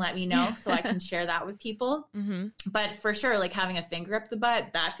me and let me know so I can share that with people. But for sure, like having a finger up the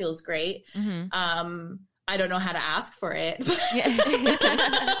butt, that feels great. I don't know how to ask for it.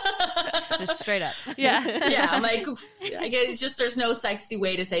 Just straight up. Yeah. I'm like, I guess there's no sexy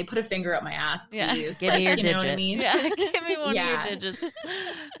way to say, put a finger up my ass, please. Yeah. Give me your digit. You know what I mean? Yeah. Give me one of your digits.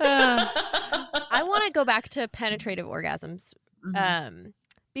 I want to go back to penetrative orgasms.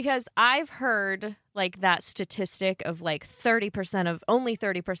 Because I've heard like that statistic of like only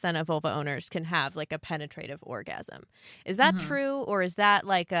 30% of vulva owners can have like a penetrative orgasm. Is that true? Or is that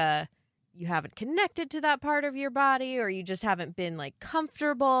like you haven't connected to that part of your body, or you just haven't been like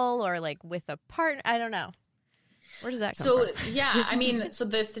comfortable or like with a partner? I don't know. Where does that come So, from? yeah, I mean, so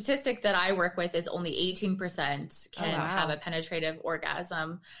the statistic that I work with is only 18% can wow. have a penetrative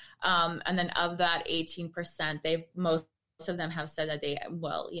orgasm. And then of that 18%, most of them have said that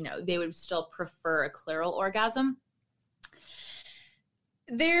they would still prefer a clitoral orgasm.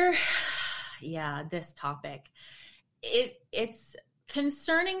 This topic, it's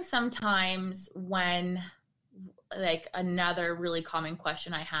concerning sometimes when, like, another really common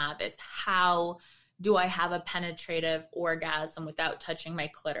question I have is, how do I have a penetrative orgasm without touching my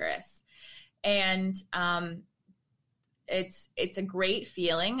clitoris? And it's a great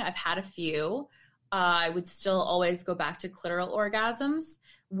feeling. I've had a few. I would still always go back to clitoral orgasms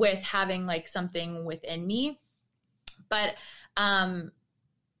with having like something within me. But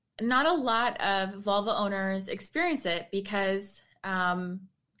not a lot of vulva owners experience it because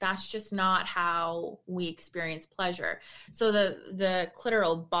that's just not how we experience pleasure. So the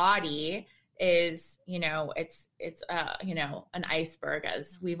clitoral body is, it's an iceberg,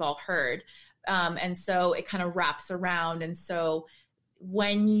 as we've all heard. And so it kind of wraps around. And so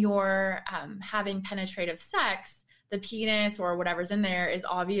when you're having penetrative sex, the penis or whatever's in there is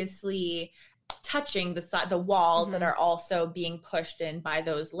obviously touching the walls that are also being pushed in by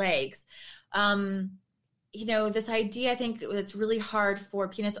those legs. This idea, I think it's really hard for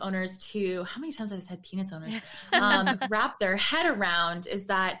penis owners to, how many times have I said penis owners, wrap their head around, is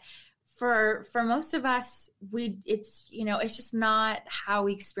that for most of us, it's just not how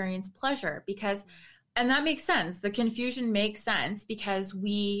we experience pleasure, and that makes sense. The confusion makes sense because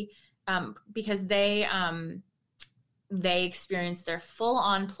they experience their full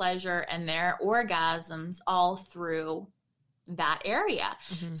on pleasure and their orgasms all through that area.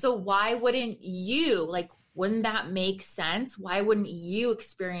 So why wouldn't you, wouldn't that make sense? Why wouldn't you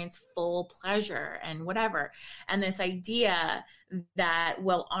experience full pleasure and whatever? And this idea that,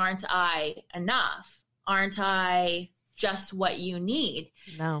 well, aren't I enough? Aren't I just what you need?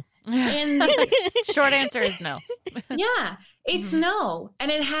 No. And short answer is no. Yeah, it's no. And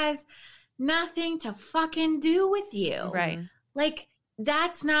it has nothing to fucking do with you. Right.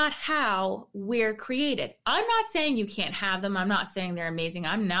 That's not how we're created. I'm not saying you can't have them. I'm not saying they're amazing.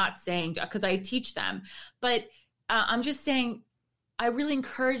 I'm not saying, because I teach them, but I'm just saying I really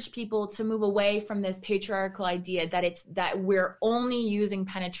encourage people to move away from this patriarchal idea that we're only using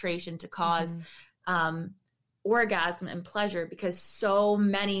penetration to cause orgasm and pleasure, because so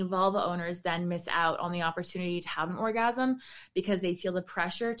many vulva owners then miss out on the opportunity to have an orgasm because they feel the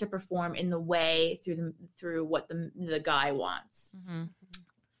pressure to perform in the way through what the guy wants.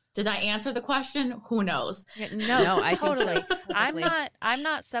 Did I answer the question? Who knows? No, I totally. I'm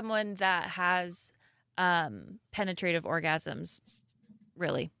not someone that has penetrative orgasms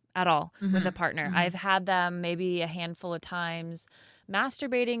really at all with a partner. I've had them maybe a handful of times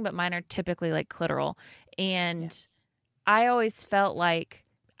masturbating, but mine are typically clitoral. And I always felt like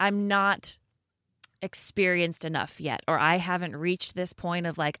I'm not experienced enough yet, or I haven't reached this point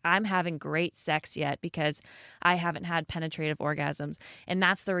of I'm having great sex yet because I haven't had penetrative orgasms. And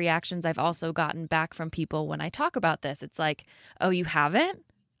that's the reactions I've also gotten back from people when I talk about this. It's like, oh, you haven't?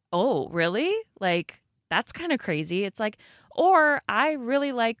 Oh, really? That's kind of crazy. It's or I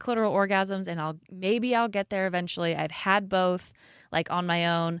really like clitoral orgasms and I'll get there eventually. I've had both on my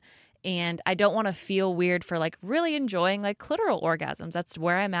own, and I don't want to feel weird for really enjoying clitoral orgasms. That's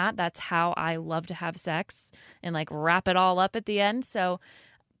where I'm at. That's how I love to have sex and wrap it all up at the end. So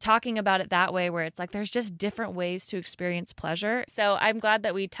talking about it that way, where it's there's just different ways to experience pleasure. So I'm glad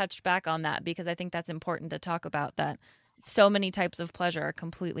that we touched back on that, because I think that's important to talk about, that so many types of pleasure are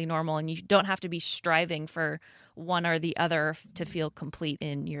completely normal, and you don't have to be striving for one or the other to feel complete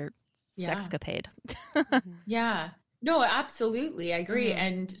in your sexcapade. Yeah. No, absolutely. I agree.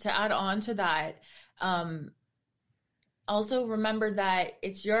 And to add on to that, also remember that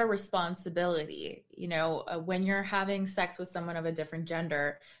it's your responsibility. When you're having sex with someone of a different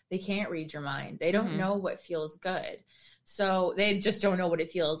gender, they can't read your mind. They don't know what feels good. So they just don't know what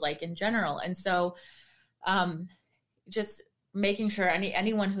it feels like in general. And so just making sure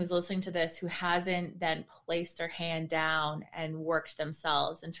anyone who's listening to this who hasn't then placed their hand down and worked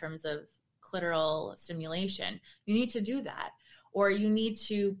themselves in terms of clitoral stimulation, you need to do that. Or you need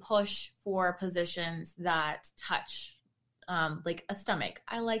to push for positions that touch a stomach.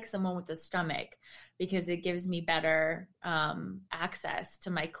 I like someone with a stomach because it gives me better access to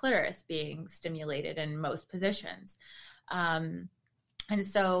my clitoris being stimulated in most positions. And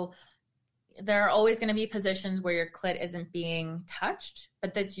so there are always going to be positions where your clit isn't being touched,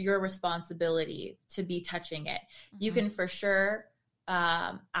 but that's your responsibility to be touching it. You can for sure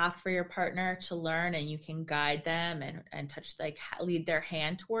ask for your partner to learn, and you can guide them and touch, lead their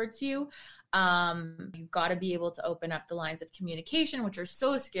hand towards you. You've got to be able to open up the lines of communication, which are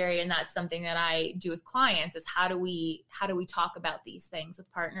so scary. And that's something that I do with clients is how do we talk about these things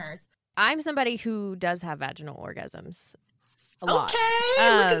with partners? I'm somebody who does have vaginal orgasms. A lot. Okay,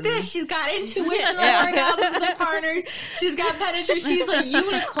 look at this. She's got intuitional orgasms with a partner. She's got penetration. She's a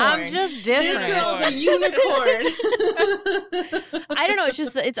unicorn. I'm just different. This girl's a unicorn. I don't know.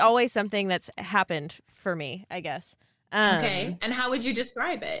 It's always something that's happened for me, I guess. Okay. And how would you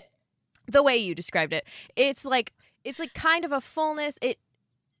describe it? The way you described it. It's like kind of a fullness. It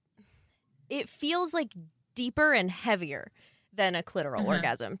feels like deeper and heavier than a clitoral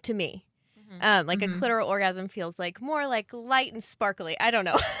orgasm to me. A clitoral orgasm feels like more like light and sparkly. I don't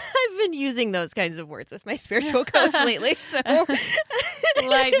know. I've been using those kinds of words with my spiritual coach lately. So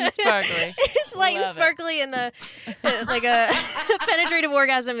Light and sparkly. It's light and sparkly, and the like a penetrative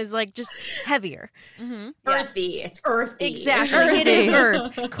orgasm is like just heavier. Earthy. It's earthy. Exactly. It is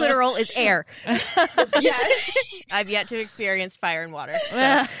earth. Clitoral is air. Yes. I've yet to experience fire and water. So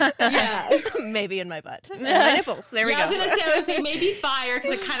Yeah. maybe in my butt. And my nipples. There we go. I would say maybe fire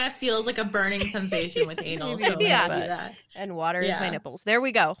because it kind of feels like a burning sensation with anal. So maybe that. And water is my nipples. There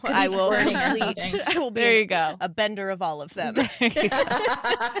we go. Could be I will squirting or complete. something. I will be There you go. a bender of all of them.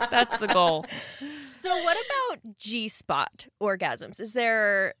 That's the goal. So what about G-spot orgasms? Is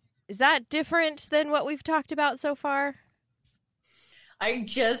that different than what we've talked about so far? I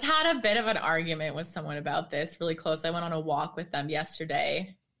just had a bit of an argument with someone about this really close. I went on a walk with them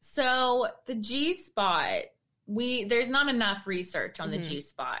yesterday. So the G-spot, there's not enough research on the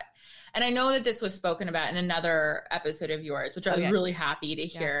G-spot. And I know that this was spoken about in another episode of yours, which I was really happy to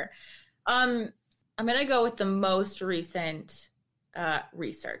hear. I'm going to go with the most recent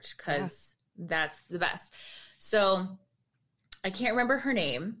research because that's the best. So I can't remember her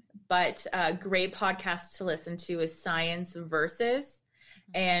name, but a great podcast to listen to is Science Versus.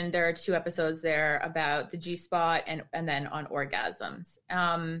 And there are 2 episodes there about the G-spot and then on orgasms.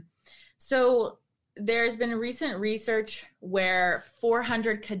 So there's been recent research where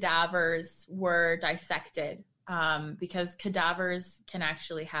 400 cadavers were dissected because cadavers can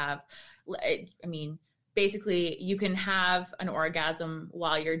actually have, basically you can have an orgasm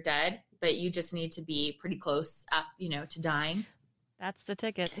while you're dead, but you just need to be pretty close, to dying. That's the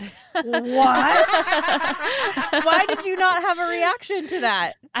ticket. What? Why did you not have a reaction to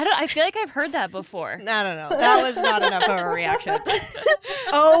that? I feel like I've heard that before. No. That was not enough of a reaction.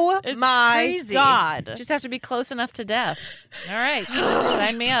 Oh It's my crazy. God. Just have to be close enough to death. All right.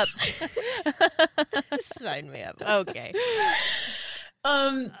 Sign me up. Sign me up. Okay.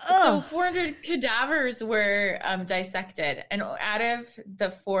 So 400 cadavers were dissected, and out of the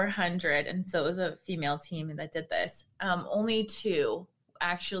 400, and so it was a female team that did this, only 2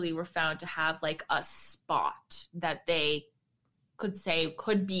 actually were found to have like a spot that they could say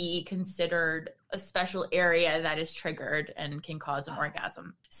could be considered a special area that is triggered and can cause an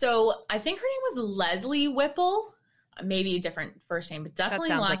orgasm. So I think her name was Leslie Whipple. Maybe a different first name, but definitely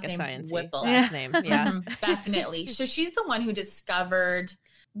that sounds last like name a sciencey Whipple. last name. Yeah. Definitely. So she's the one who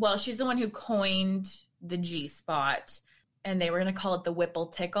she's the one who coined the G-spot, and they were going to call it the Whipple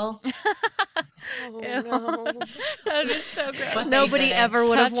tickle. Oh, no. That is so gross. But they Nobody didn't. ever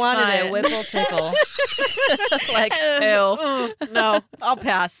would have Touch wanted my it. Whipple tickle. Like, ew. No, I'll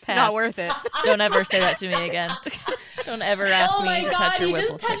pass. Pass. Not worth it. Don't ever say that to me again. Don't ever ask Oh my me to God, touch your you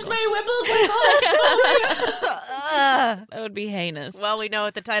Whipple just touched tickle. my Whipple tickle. That would be heinous. Well, we know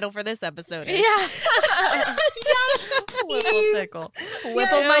what the title for this episode is. yeah. Yes, Whipple please. tickle.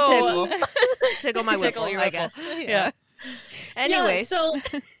 Whipple my Ew. tickle. Tickle my whipple, Tickle your I whipple. guess. Yeah. Anyways. Yeah,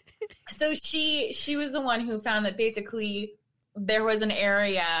 so she was the one who found that basically there was an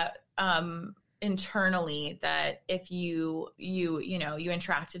area internally that if you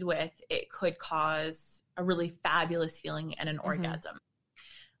interacted with, it could cause a really fabulous feeling and an orgasm.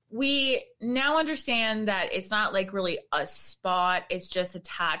 We now understand that it's not like really a spot. It's just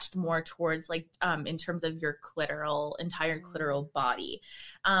attached more towards like in terms of your entire clitoral body.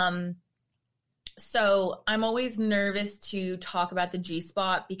 So I'm always nervous to talk about the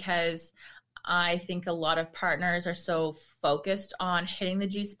G-spot because I think a lot of partners are so focused on hitting the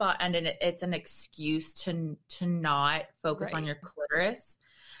G-spot, and it's an excuse to not focus on your clitoris,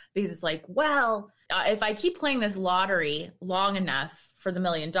 because it's like, well, if I keep playing this lottery long enough for the $1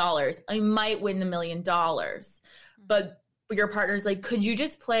 million, I might win the $1 million. But your partner's like, could you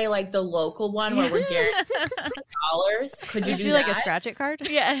just play like the local one where we're guaranteed dollars? Could you do like that? a scratch it card?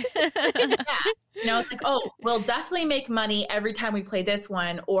 Yeah. Yeah. It's like, oh, we'll definitely make money every time we play this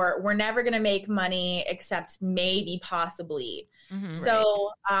one, or we're never going to make money except maybe possibly.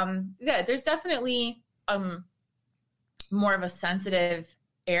 So, there's definitely more of a sensitive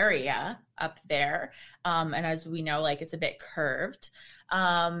area up there. And as we know, like it's a bit curved,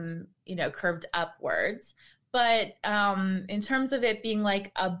 curved upwards. But in terms of it being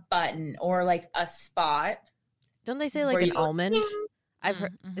like a button or like a spot. Don't they say like an almond? I've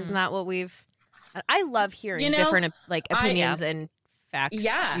heard, isn't that what I love hearing different like opinions and facts.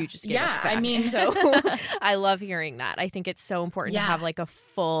 Yeah. You just give us facts. I mean, so I love hearing that. I think it's so important to have like a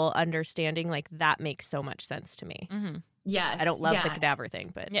full understanding. Like that makes so much sense to me. Yes. I don't love the cadaver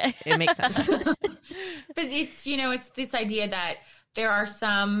thing, but it makes sense. But it's, it's this idea that there are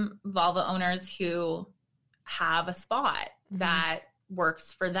some vulva owners who have a spot that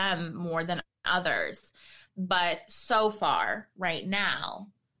works for them more than others. But so far, right now,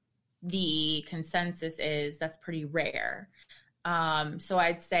 the consensus is that's pretty rare. So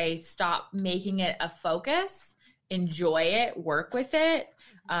I'd say stop making it a focus, enjoy it, work with it.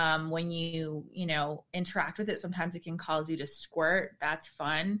 When you interact with it, sometimes it can cause you to squirt. That's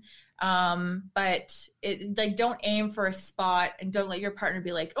fun. But it like don't aim for a spot and don't let your partner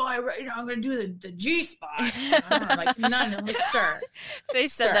be like, oh, I'm going to do the G spot. Like, no, sir. They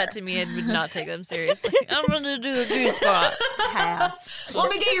said that to me and would not take them seriously. I'm going to do the G spot. Pass.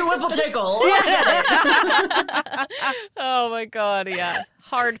 Let me get your whipple tickle. Oh my God. Yeah.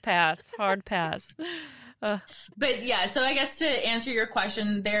 Hard pass. But yeah, so I guess to answer your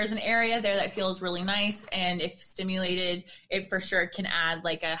question, there's an area there that feels really nice, and if stimulated, it for sure can add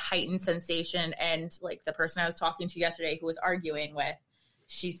like a heightened sensation. And like the person I was talking to yesterday who was arguing with,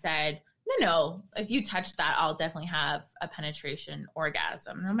 she said, no, if you touch that, I'll definitely have a penetration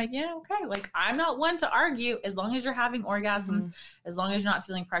orgasm. And I'm like, yeah, okay. Like I'm not one to argue. As long as you're having orgasms, as long as you're not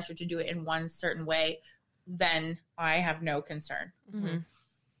feeling pressure to do it in one certain way, then I have no concern.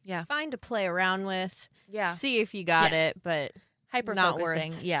 Yeah. Fine to play around with. Yeah. See if you got it, but hyper not worth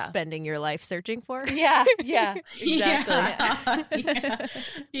focusing. spending your life searching for. Yeah. Exactly.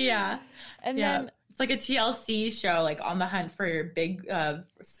 Yeah. And then it's like a TLC show, like On the Hunt for Your Big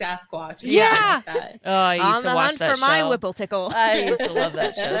Sasquatch. Yeah. Like that. Oh, I used On to the watch hunt that for my show. whipple tickle. I used to love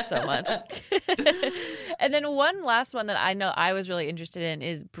that show so much. And then one last one that I know I was really interested in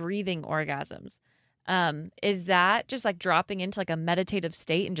is breathing orgasms. Is that just like dropping into like a meditative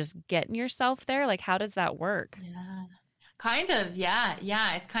state and just getting yourself there? Like, how does that work? Yeah. Kind of. Yeah.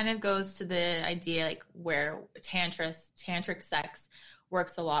 It kind of goes to the idea like where tantric sex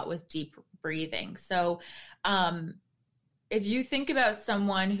works a lot with deep breathing. So, if you think about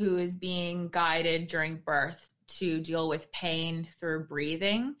someone who is being guided during birth to deal with pain through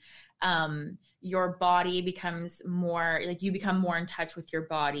breathing, your body becomes more like you become more in touch with your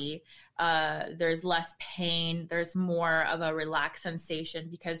body. There's less pain. There's more of a relaxed sensation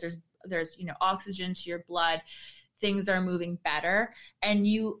because there's oxygen to your blood. Things are moving better, and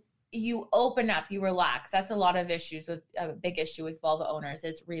you open up, you relax. That's a lot of a big issue with vulva owners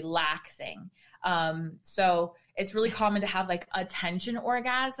is relaxing. So it's really common to have like a tension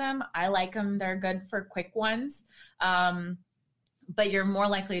orgasm. I like them. They're good for quick ones. But you're more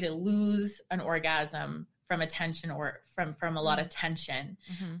likely to lose an orgasm from a tension or from a lot of tension.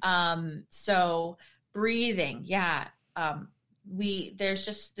 So breathing, it's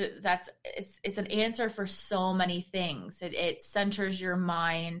an answer for so many things. It centers your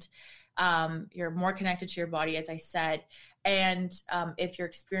mind. You're more connected to your body, as I said. And if you're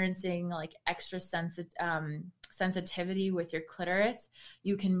experiencing like extra sensitivity with your clitoris,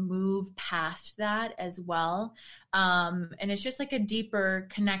 you can move past that as well. And it's just like a deeper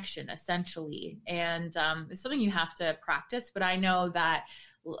connection, essentially. And it's something you have to practice. But I know that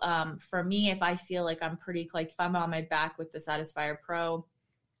for me, if I feel like I'm if I'm on my back with the Satisfier Pro,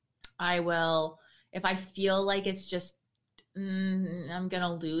 I will, if I feel like it's just, I'm going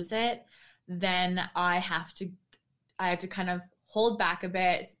to lose it, then I have to kind of hold back a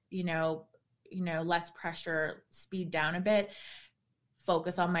bit, less pressure, speed down a bit,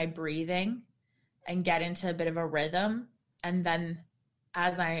 focus on my breathing and get into a bit of a rhythm. And then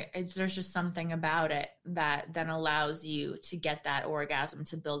there's just something about it that then allows you to get that orgasm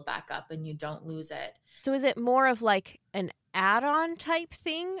to build back up and you don't lose it. So is it more of like an add-on type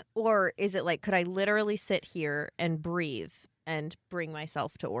thing, or is it like, could I literally sit here and breathe and bring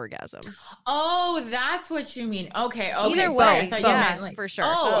myself to orgasm? Oh, that's what you mean. Okay. Either Sorry, way, I thought you meant, like, for sure.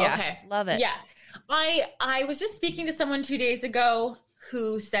 Oh, Yeah. okay. Love it. Yeah. I was just speaking to someone 2 days ago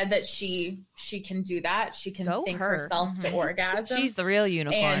who said that she can do that. She can think herself to orgasm. She's the real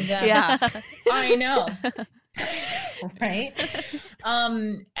unicorn. And, Yeah. I know. Right.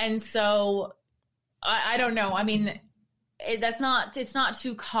 And so I don't know. I mean, it's not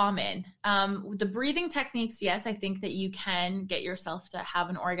too common. The breathing techniques, yes, I think that you can get yourself to have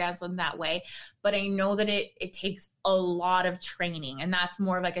an orgasm that way, but I know that it takes a lot of training, and that's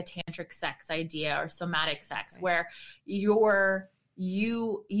more of like a tantric sex idea or somatic sex, where you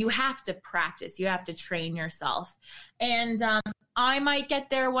have to practice, you have to train yourself. And I might get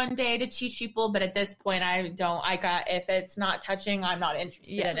there one day to teach people, but at this point if it's not touching, I'm not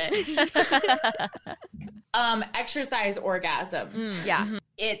interested in it. Exercise orgasms. Yeah.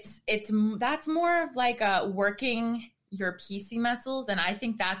 That's more of like working your PC muscles, and I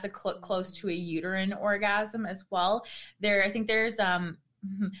think that's close to a uterine orgasm as well. I think there's I'm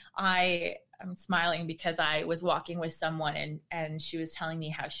smiling because I was walking with someone and she was telling me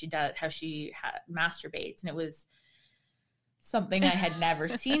how she masturbates, and it was something I had never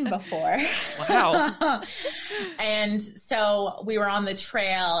seen before. Wow. And so we were on the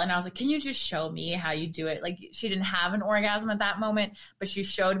trail and I was like, can you just show me how you do it? Like, she didn't have an orgasm at that moment, but she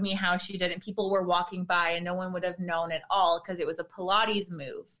showed me how she did it. And people were walking by and no one would have known at all because it was a Pilates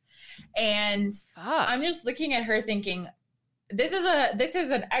move. And I'm just looking at her thinking, this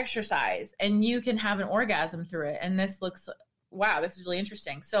is an exercise and you can have an orgasm through it. And this is really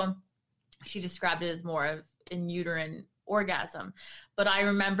interesting. So she described it as more of an uterine orgasm. But I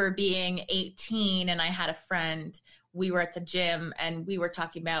remember being 18 and I had a friend, we were at the gym and we were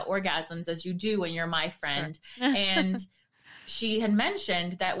talking about orgasms, as you do when you're my friend. Sure. And she had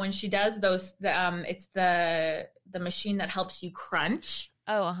mentioned that when she does those, it's the machine that helps you crunch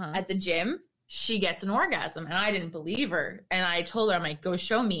at the gym, she gets an orgasm. And I didn't believe her. And I told her, I'm like, go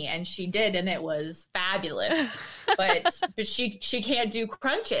show me. And she did. And it was fabulous. but she can't do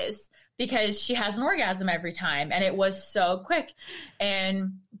crunches because she has an orgasm every time. And it was so quick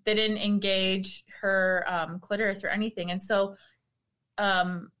and they didn't engage her clitoris or anything. And so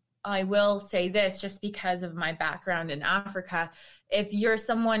I will say this, just because of my background in Africa, if you're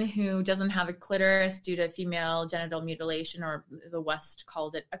someone who doesn't have a clitoris due to female genital mutilation, or the West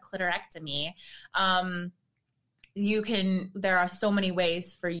calls it a clitorectomy, there are so many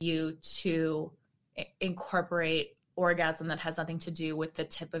ways for you to incorporate orgasm that has nothing to do with the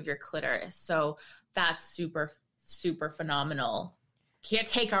tip of your clitoris. So that's super, super phenomenal. Can't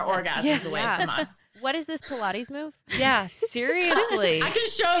take our orgasms away from us. What is this Pilates move? Yeah, seriously. I can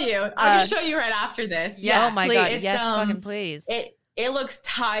show you. I can show you right after this. Yeah, oh my please. God. Yes, fucking please. It looks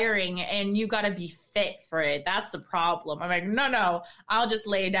tiring and you got to be fit for it. That's the problem. I'm like, no, I'll just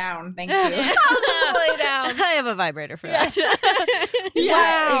lay down. Thank you. I'll just lay down. I have a vibrator for that.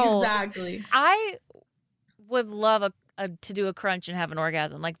 Yeah, wow. Exactly. I would love to do a crunch and have an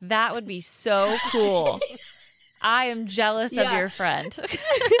orgasm. Like, that would be so cool. I am jealous of your friend.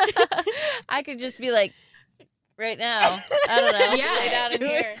 I could just be like, right now. I don't know. Yeah. Lay down in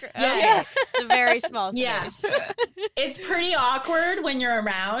here. Yeah. It's a very small space. Yeah. It's pretty awkward when you're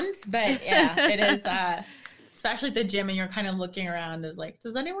around, but yeah, it is, especially at the gym and you're kind of looking around as like,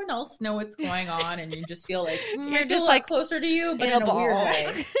 does anyone else know what's going on? And you just feel like, you're just like closer to you, but in a weird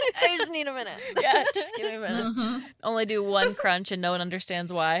way. I just need a minute. Yeah, just give me a minute. Mm-hmm. Only do one crunch and no one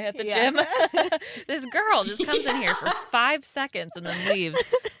understands why at the gym. This girl just comes in here for 5 seconds and then leaves.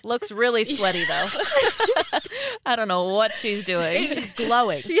 Looks really sweaty though. I don't know what she's doing. She's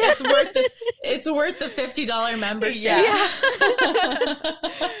glowing. Yeah. It's worth the $50 membership.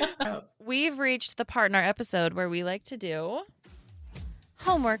 Yeah. We've reached the part in our episode where we like to do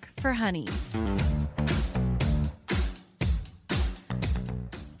homework for honeys,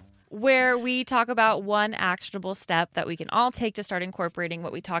 where we talk about one actionable step that we can all take to start incorporating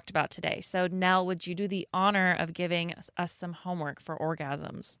what we talked about today. So, Nell, would you do the honor of giving us some homework for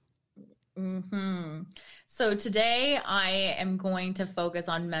orgasms? Mm-hmm. So today I am going to focus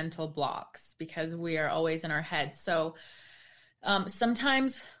on mental blocks because we are always in our heads. So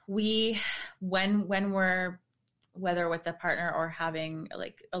sometimes when we're, whether with a partner or having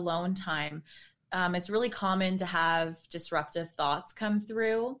like alone time, it's really common to have disruptive thoughts come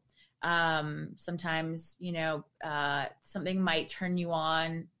through. Sometimes, something might turn you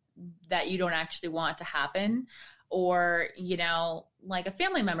on that you don't actually want to happen. Or, like a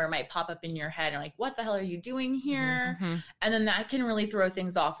family member might pop up in your head and like, what the hell are you doing here? Mm-hmm. And then that can really throw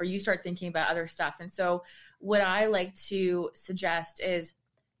things off, or you start thinking about other stuff. And so what I like to suggest is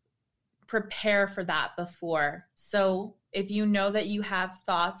prepare for that before. So if you know that you have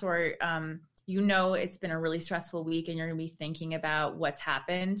thoughts, or it's been a really stressful week and you're going to be thinking about what's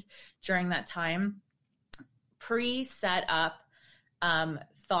happened during that time, pre-set up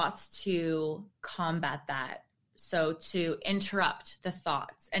thoughts to combat that. So to interrupt the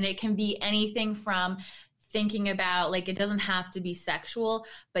thoughts, and it can be anything from thinking about, like, it doesn't have to be sexual,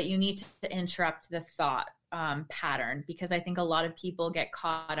 but you need to interrupt the thought pattern, because I think a lot of people get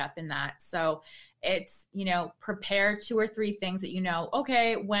caught up in that. So it's, prepare 2 or 3 things that,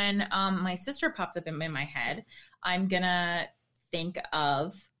 okay, when my sister pops up in my head, I'm going to think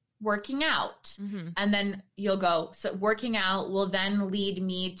of working out. And then you'll go, so working out will then lead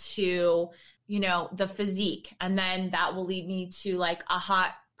me to, the physique. And then that will lead me to like a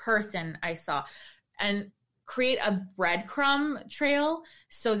hot person I saw, and create a breadcrumb trail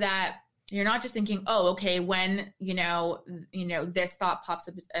so that you're not just thinking, oh, okay, when, this thought pops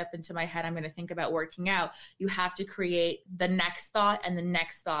up into my head, I'm going to think about working out. You have to create the next thought and the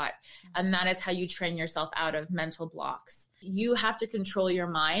next thought. And that is how you train yourself out of mental blocks. You have to control your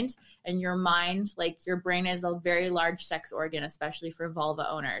mind, and your mind, like your brain is a very large sex organ, especially for vulva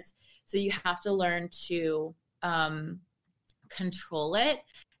owners. So you have to learn to control it.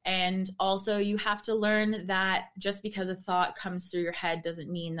 And also you have to learn that just because a thought comes through your head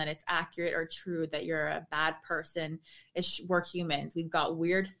doesn't mean that it's accurate or true, that you're a bad person. We're humans. We've got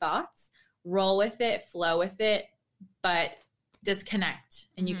weird thoughts. Roll with it, flow with it, but disconnect,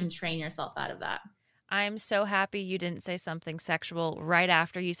 and you can train yourself out of that. I'm so happy you didn't say something sexual right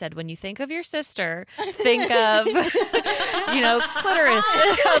after you said, when you think of your sister, think of, clitoris.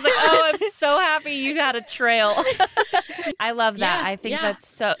 I was like, oh, I'm so happy you had a trail. I love that. I think that's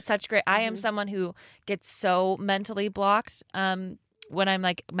such great. I am someone who gets so mentally blocked when I'm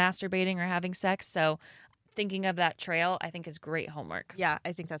like masturbating or having sex. So thinking of that trail, I think, is great homework. Yeah,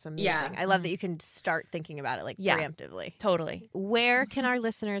 I think that's amazing. Yeah. I love that you can start thinking about it preemptively. Totally. Where can our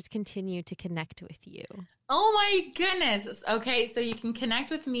listeners continue to connect with you? Oh my goodness. Okay, so you can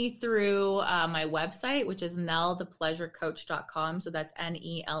connect with me through my website, which is nellthepleasurecoach.com. So that's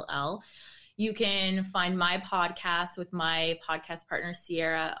NELL. You can find my podcast with my podcast partner,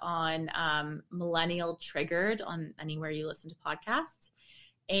 Sierra, on Millennial Triggered on anywhere you listen to podcasts.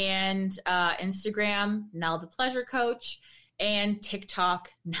 And Instagram, Nell the Pleasure Coach, and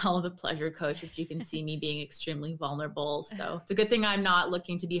TikTok, Nell the Pleasure Coach, which you can see me being extremely vulnerable. So it's a good thing I'm not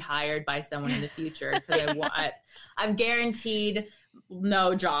looking to be hired by someone in the future, because I'm guaranteed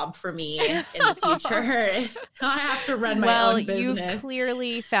no job for me in the future if I have to run my own business. You've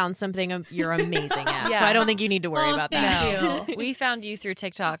clearly found something you're amazing at, so I don't think you need to worry about that. No. We found you through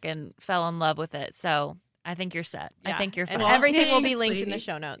TikTok and fell in love with it, so I think you're set. Yeah. I think you're fine. And everything will be linked in the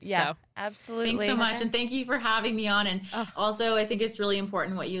show notes. Yeah, so. Absolutely. Thanks so much. And thank you for having me on. And also, I think it's really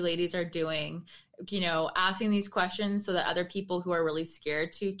important what you ladies are doing, asking these questions so that other people who are really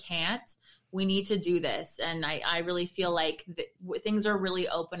scared can't. We need to do this. And I really feel like things are really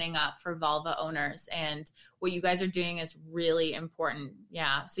opening up for vulva owners. And what you guys are doing is really important.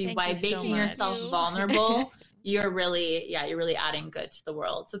 Yeah. So by making yourself vulnerable, you're really adding good to the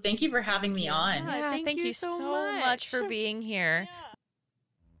world. So thank you for having me on. Yeah, thank you so much for being here. Yeah.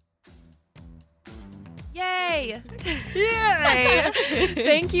 Yay!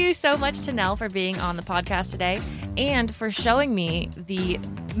 Thank you so much to Nell for being on the podcast today and for showing me the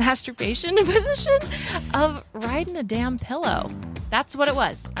masturbation position of riding a damn pillow. That's what it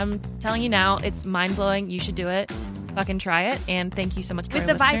was. I'm telling you now, it's mind-blowing. You should do it. Fucking try it. And thank you so much for with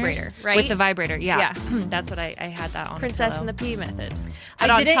the vibrator, right? With the vibrator, yeah. That's what I had that on. Princess and the Pea method.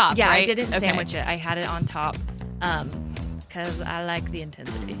 I didn't sandwich it. I had it on top. Because I like the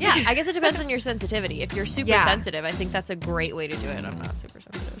intensity. Yeah, I guess it depends on your sensitivity. If you're super sensitive, I think that's a great way to do it. I'm not super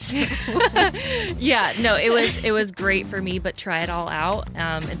sensitive. Yeah, no, it was great for me, but try it all out.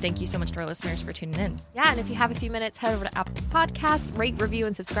 And thank you so much to our listeners for tuning in. Yeah, and if you have a few minutes, head over to Apple Podcasts, rate, review,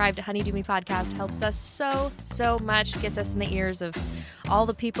 and subscribe to Honey Do Me Podcast. Helps us so much. Gets us in the ears of all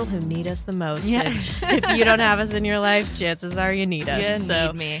the people who need us the most. Yeah. If you don't have us in your life, chances are you need us. You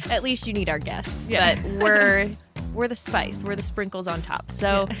need me. At least you need our guests. Yeah. But we're the spice. We're the sprinkles on top.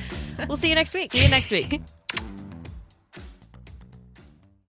 So we'll see you next week. See you next week.